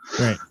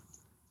 Right.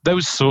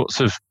 those sorts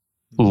of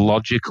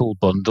logical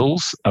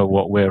bundles are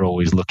what we're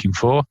always looking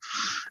for.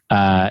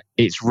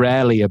 It's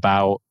rarely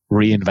about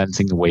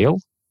reinventing the wheel.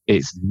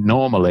 It's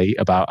normally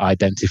about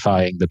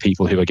identifying the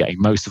people who are getting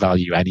most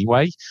value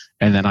anyway,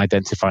 and then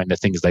identifying the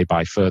things they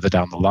buy further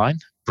down the line,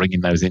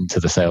 bringing those into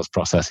the sales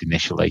process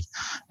initially,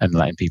 and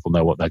letting people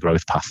know what their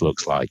growth path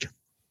looks like.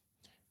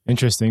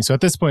 Interesting. So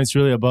at this point, it's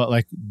really about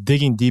like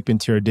digging deep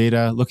into your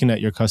data, looking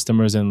at your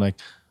customers, and like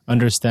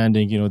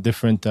understanding,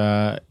 different,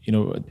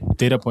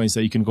 data points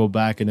that you can go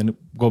back and then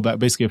go back,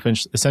 basically,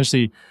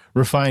 essentially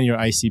refine your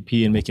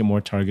ICP and make it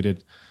more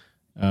targeted.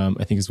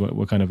 I think is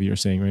what kind of you're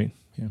saying, right?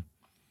 Yeah.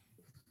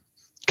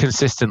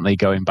 Consistently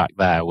going back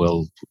there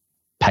will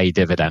pay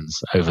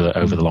dividends over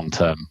the long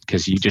term,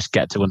 because you just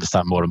get to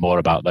understand more and more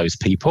about those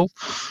people,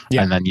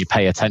 and then you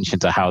pay attention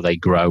to how they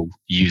grow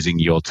using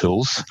your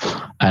tools,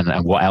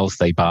 and what else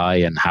they buy,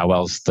 and how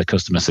else the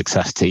customer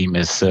success team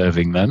is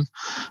serving them,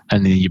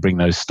 and then you bring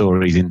those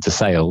stories into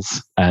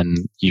sales, and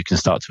you can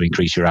start to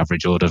increase your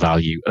average order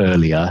value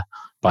earlier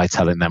by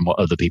telling them what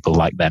other people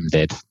like them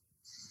did.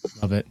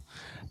 Love it.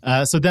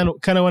 So then,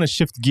 kind of want to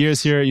shift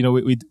gears here.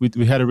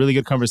 We had a really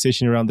good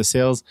conversation around the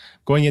sales.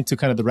 Going into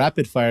kind of the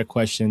rapid fire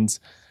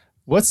questions,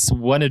 what's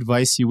one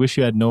advice you wish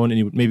you had known and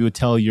you maybe would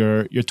tell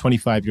your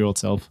 25-year-old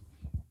self?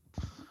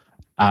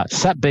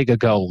 Set bigger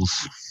goals.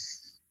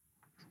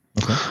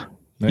 Okay.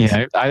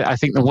 Nice. I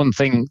think the one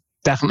thing,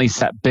 definitely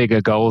set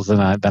bigger goals than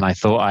I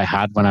thought I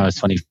had when I was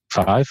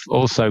 25.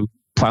 Also,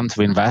 plan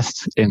to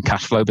invest in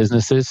cash flow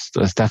businesses.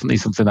 That's definitely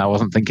something that I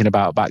wasn't thinking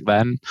about back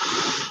then.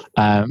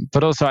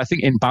 But also, I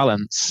think in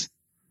balance,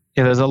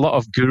 there's a lot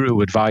of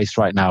guru advice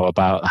right now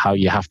about how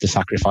you have to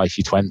sacrifice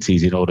your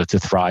 20s in order to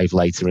thrive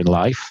later in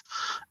life.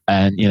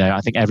 And,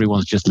 I think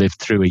everyone's just lived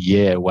through a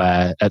year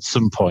where at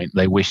some point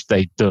they wish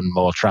they'd done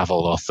more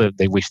travel, or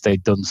they wish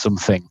they'd done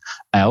something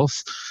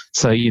else.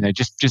 So,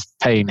 just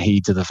paying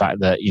heed to the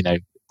fact that,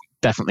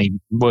 definitely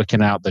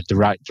working out the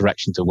right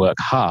direction to work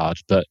hard,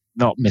 but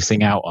not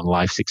missing out on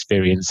life's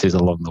experiences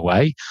along the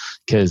way,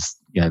 because,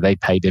 they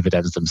pay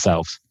dividends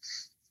themselves.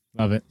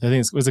 Love it. I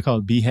think what's it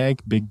called? BHAG?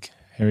 Big,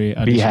 hairy,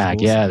 audacious BHAG,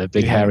 goals? yeah, the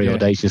big, hairy,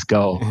 audacious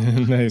goal.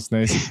 Nice.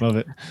 Love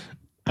it.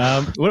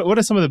 What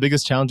are some of the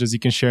biggest challenges you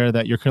can share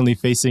that you're currently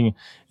facing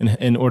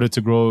in order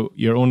to grow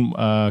your own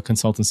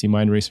consultancy,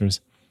 Mind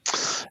Racers?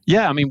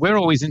 Yeah, I mean, we're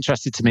always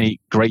interested to meet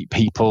great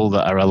people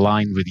that are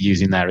aligned with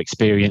using their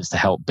experience to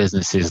help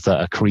businesses that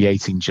are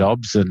creating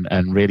jobs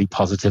and really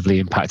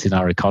positively impacting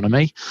our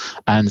economy.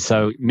 And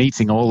so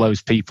meeting all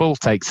those people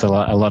takes a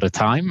lot of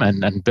time,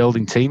 and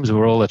building teams,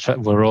 we're all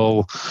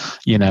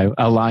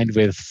aligned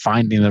with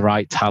finding the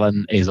right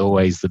talent is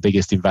always the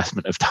biggest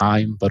investment of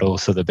time, but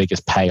also the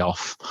biggest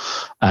payoff.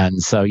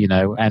 And so,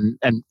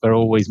 and we're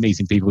always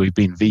meeting people who've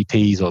been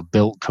VPs or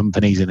built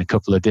companies in a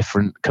couple of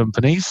different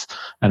companies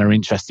and are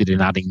interested in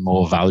adding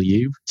more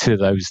value to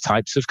those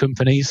types of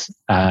companies.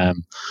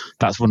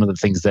 That's one of the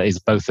things that is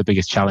both the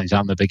biggest challenge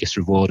and the biggest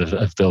reward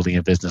of building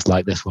a business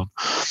like this one.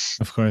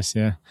 Of course,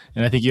 yeah.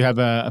 And I think you have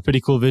a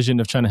pretty cool vision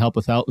of trying to help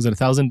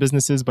 1,000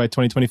 businesses by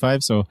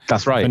 2025. So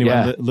that's right. If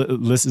anyone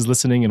is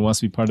listening and wants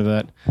to be part of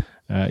that,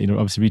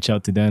 obviously reach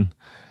out to Dan.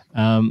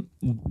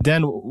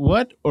 Dan,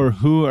 what or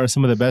who are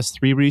some of the best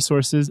three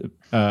resources,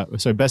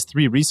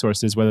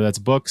 whether that's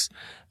books,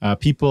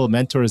 people,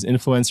 mentors,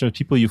 influencers,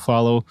 people you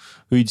follow,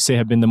 who you'd say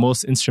have been the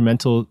most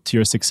instrumental to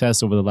your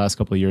success over the last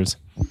couple of years?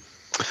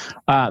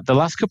 The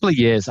last couple of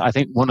years, I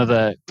think one of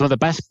the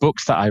best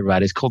books that I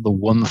read is called The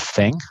One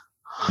Thing.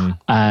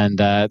 And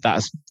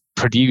that's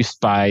produced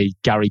by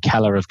Gary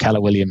Keller of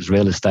Keller Williams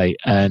Real Estate.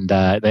 And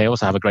they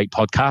also have a great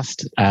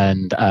podcast.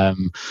 And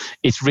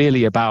it's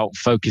really about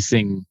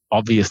focusing,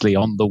 obviously,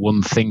 on the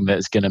one thing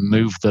that's going to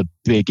move the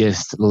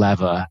biggest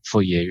lever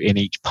for you in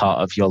each part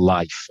of your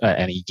life at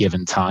any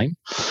given time.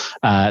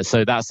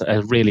 So that's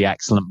a really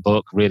excellent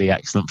book, really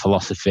excellent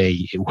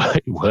philosophy. It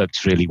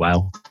works really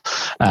well.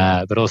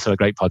 But also a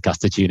great podcast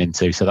to tune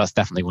into. So that's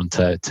definitely one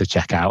to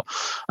check out.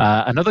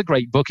 Another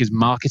great book is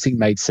Marketing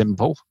Made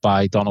Simple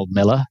by Donald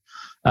Miller.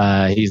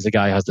 He's the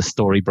guy who has the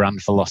story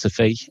brand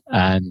philosophy.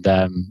 And,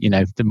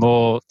 the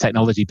more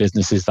technology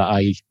businesses that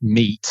I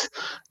meet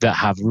that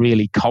have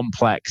really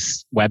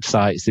complex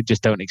websites that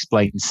just don't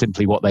explain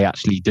simply what they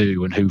actually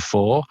do and who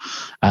for,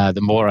 the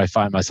more I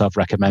find myself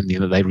recommending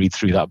that they read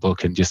through that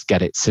book and just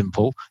get it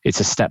simple. It's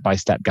a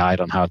step-by-step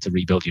guide on how to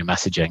rebuild your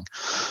messaging.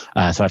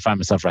 So I find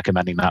myself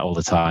recommending that all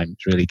the time.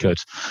 It's really good.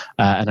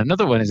 And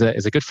another one is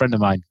a good friend of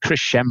mine, Chris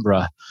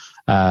Schembra,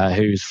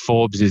 who's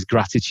Forbes'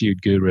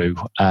 gratitude guru.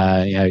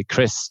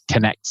 Chris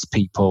connects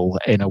people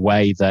in a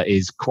way that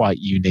is quite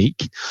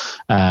unique.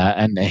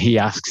 And he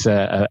asks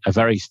a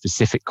very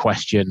specific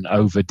question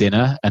over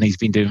dinner. And he's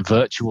been doing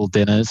virtual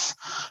dinners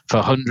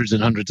for hundreds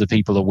and hundreds of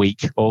people a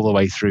week, all the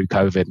way through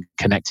COVID,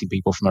 connecting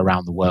people from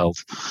around the world.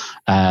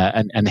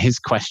 And his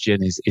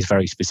question is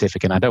very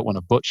specific, and I don't want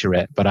to butcher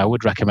it, but I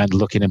would recommend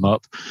looking him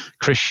up.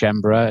 Chris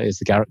Schembra is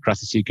the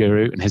gratitude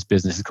guru, and his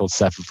business is called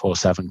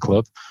 747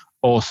 Club.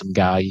 Awesome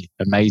guy,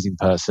 amazing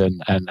person,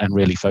 and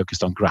really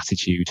focused on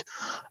gratitude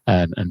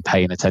and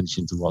paying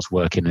attention to what's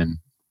working and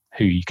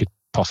who you could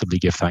possibly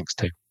give thanks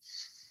to.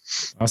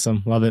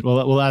 Awesome. Love it.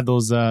 Well, we'll add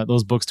those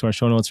books to our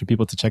show notes for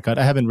people to check out.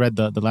 I haven't read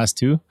the last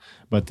two,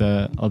 but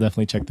I'll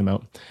definitely check them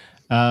out.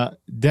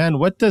 Dan,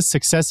 what does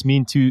success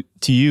mean to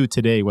you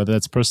today, whether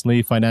that's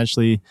personally,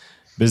 financially,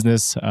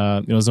 business?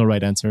 There's no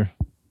right answer.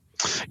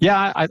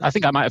 Yeah, I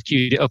think I might have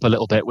queued it up a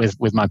little bit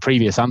with my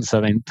previous answer.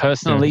 I mean,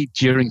 personally,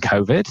 during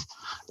COVID,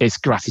 it's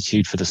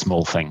gratitude for the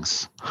small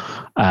things.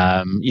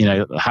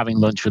 Having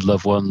lunch with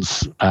loved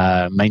ones,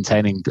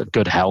 maintaining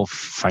good health,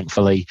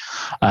 thankfully,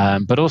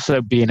 but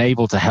also being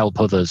able to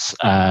help others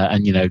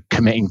and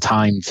committing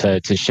time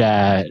to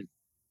share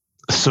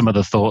some of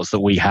the thoughts that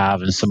we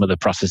have and some of the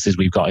processes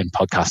we've got in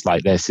podcasts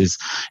like this.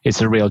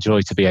 It's a real joy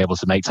to be able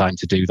to make time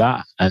to do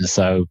that. And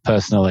so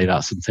personally,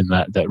 that's something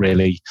that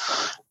really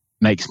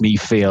makes me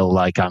feel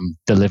like I'm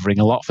delivering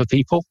a lot for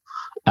people.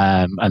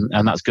 And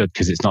that's good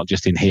because it's not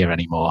just in here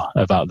anymore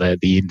about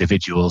the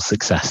individual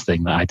success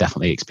thing that I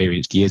definitely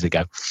experienced years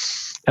ago.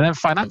 And then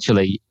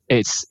financially,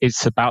 it's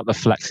about the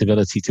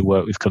flexibility to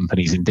work with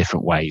companies in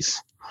different ways.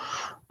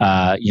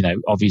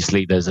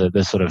 Obviously there's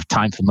sort of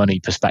time for money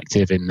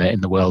perspective in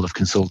the world of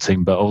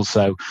consulting, but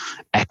also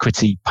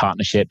equity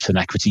partnerships and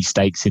equity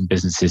stakes in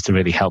businesses to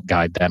really help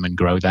guide them and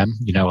grow them.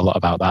 You know a lot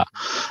about that.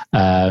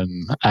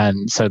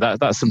 And so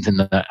that's something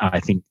that I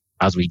think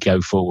as we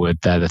go forward,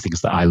 they're the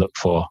things that I look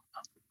for.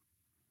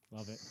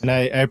 Love it. And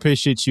I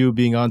appreciate you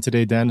being on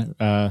today, Dan.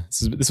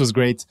 This was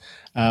great.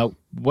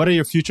 What are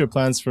your future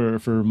plans for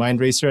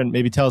Mindracer? And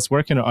maybe tell us,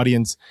 where can our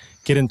audience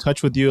get in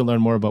touch with you and learn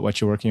more about what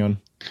you're working on?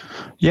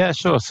 Yeah,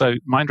 sure. So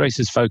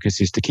Mindracer's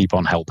focus is to keep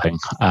on helping.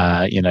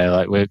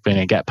 We're going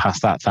to get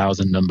past that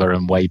 1,000 number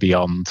and way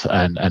beyond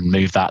and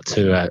move that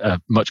to a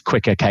much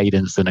quicker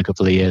cadence than a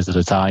couple of years at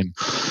a time.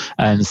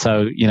 And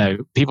so,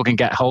 people can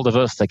get hold of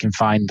us. They can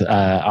find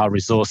our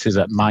resources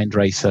at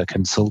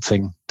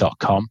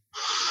mindracerconsulting.com.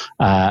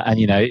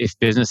 If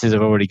businesses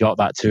have already got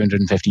that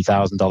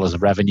 $250,000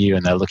 of revenue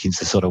and they're looking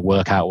to sort of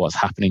work out what's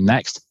happening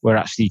next, we're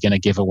actually going to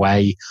give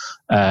away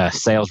a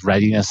sales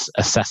readiness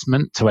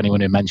assessment to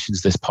anyone who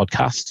mentions this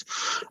podcast.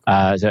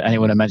 So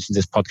anyone who mentions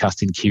this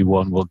podcast in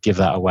Q1, we'll give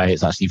that away.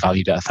 It's actually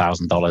valued at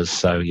 $1,000.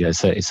 So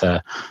it's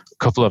a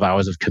couple of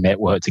hours of commit,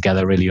 work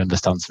together, really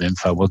understand some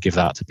info. We'll give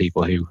that to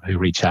people who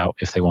reach out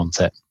if they want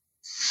it.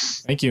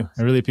 Thank you.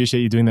 I really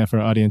appreciate you doing that for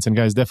our audience. And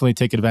guys, definitely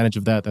take advantage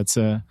of that.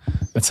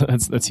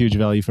 That's huge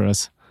value for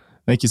us.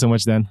 Thank you so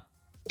much, Dan.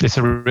 It's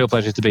a real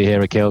pleasure to be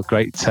here, Akil.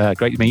 Great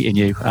meeting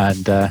you,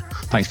 and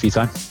thanks for your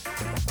time.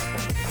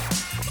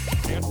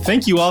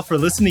 Thank you all for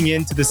listening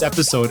in to this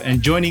episode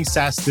and joining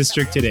SaaS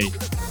District today.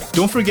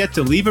 Don't forget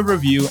to leave a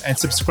review and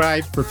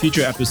subscribe for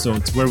future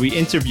episodes where we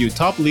interview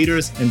top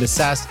leaders in the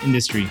SaaS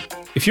industry.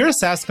 If you're a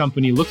SaaS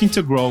company looking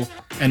to grow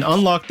and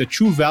unlock the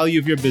true value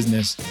of your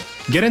business,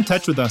 get in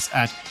touch with us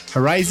at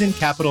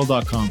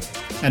horizoncapital.com.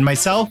 And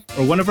myself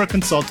or one of our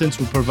consultants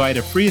will provide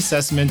a free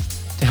assessment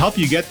to help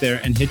you get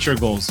there and hit your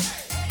goals.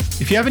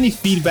 If you have any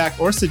feedback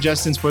or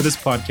suggestions for this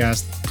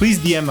podcast, please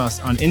DM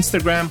us on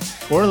Instagram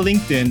or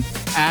LinkedIn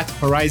at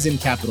Horizon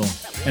Capital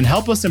and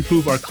help us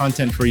improve our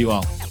content for you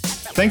all.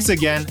 Thanks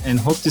again and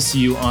hope to see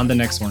you on the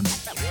next one.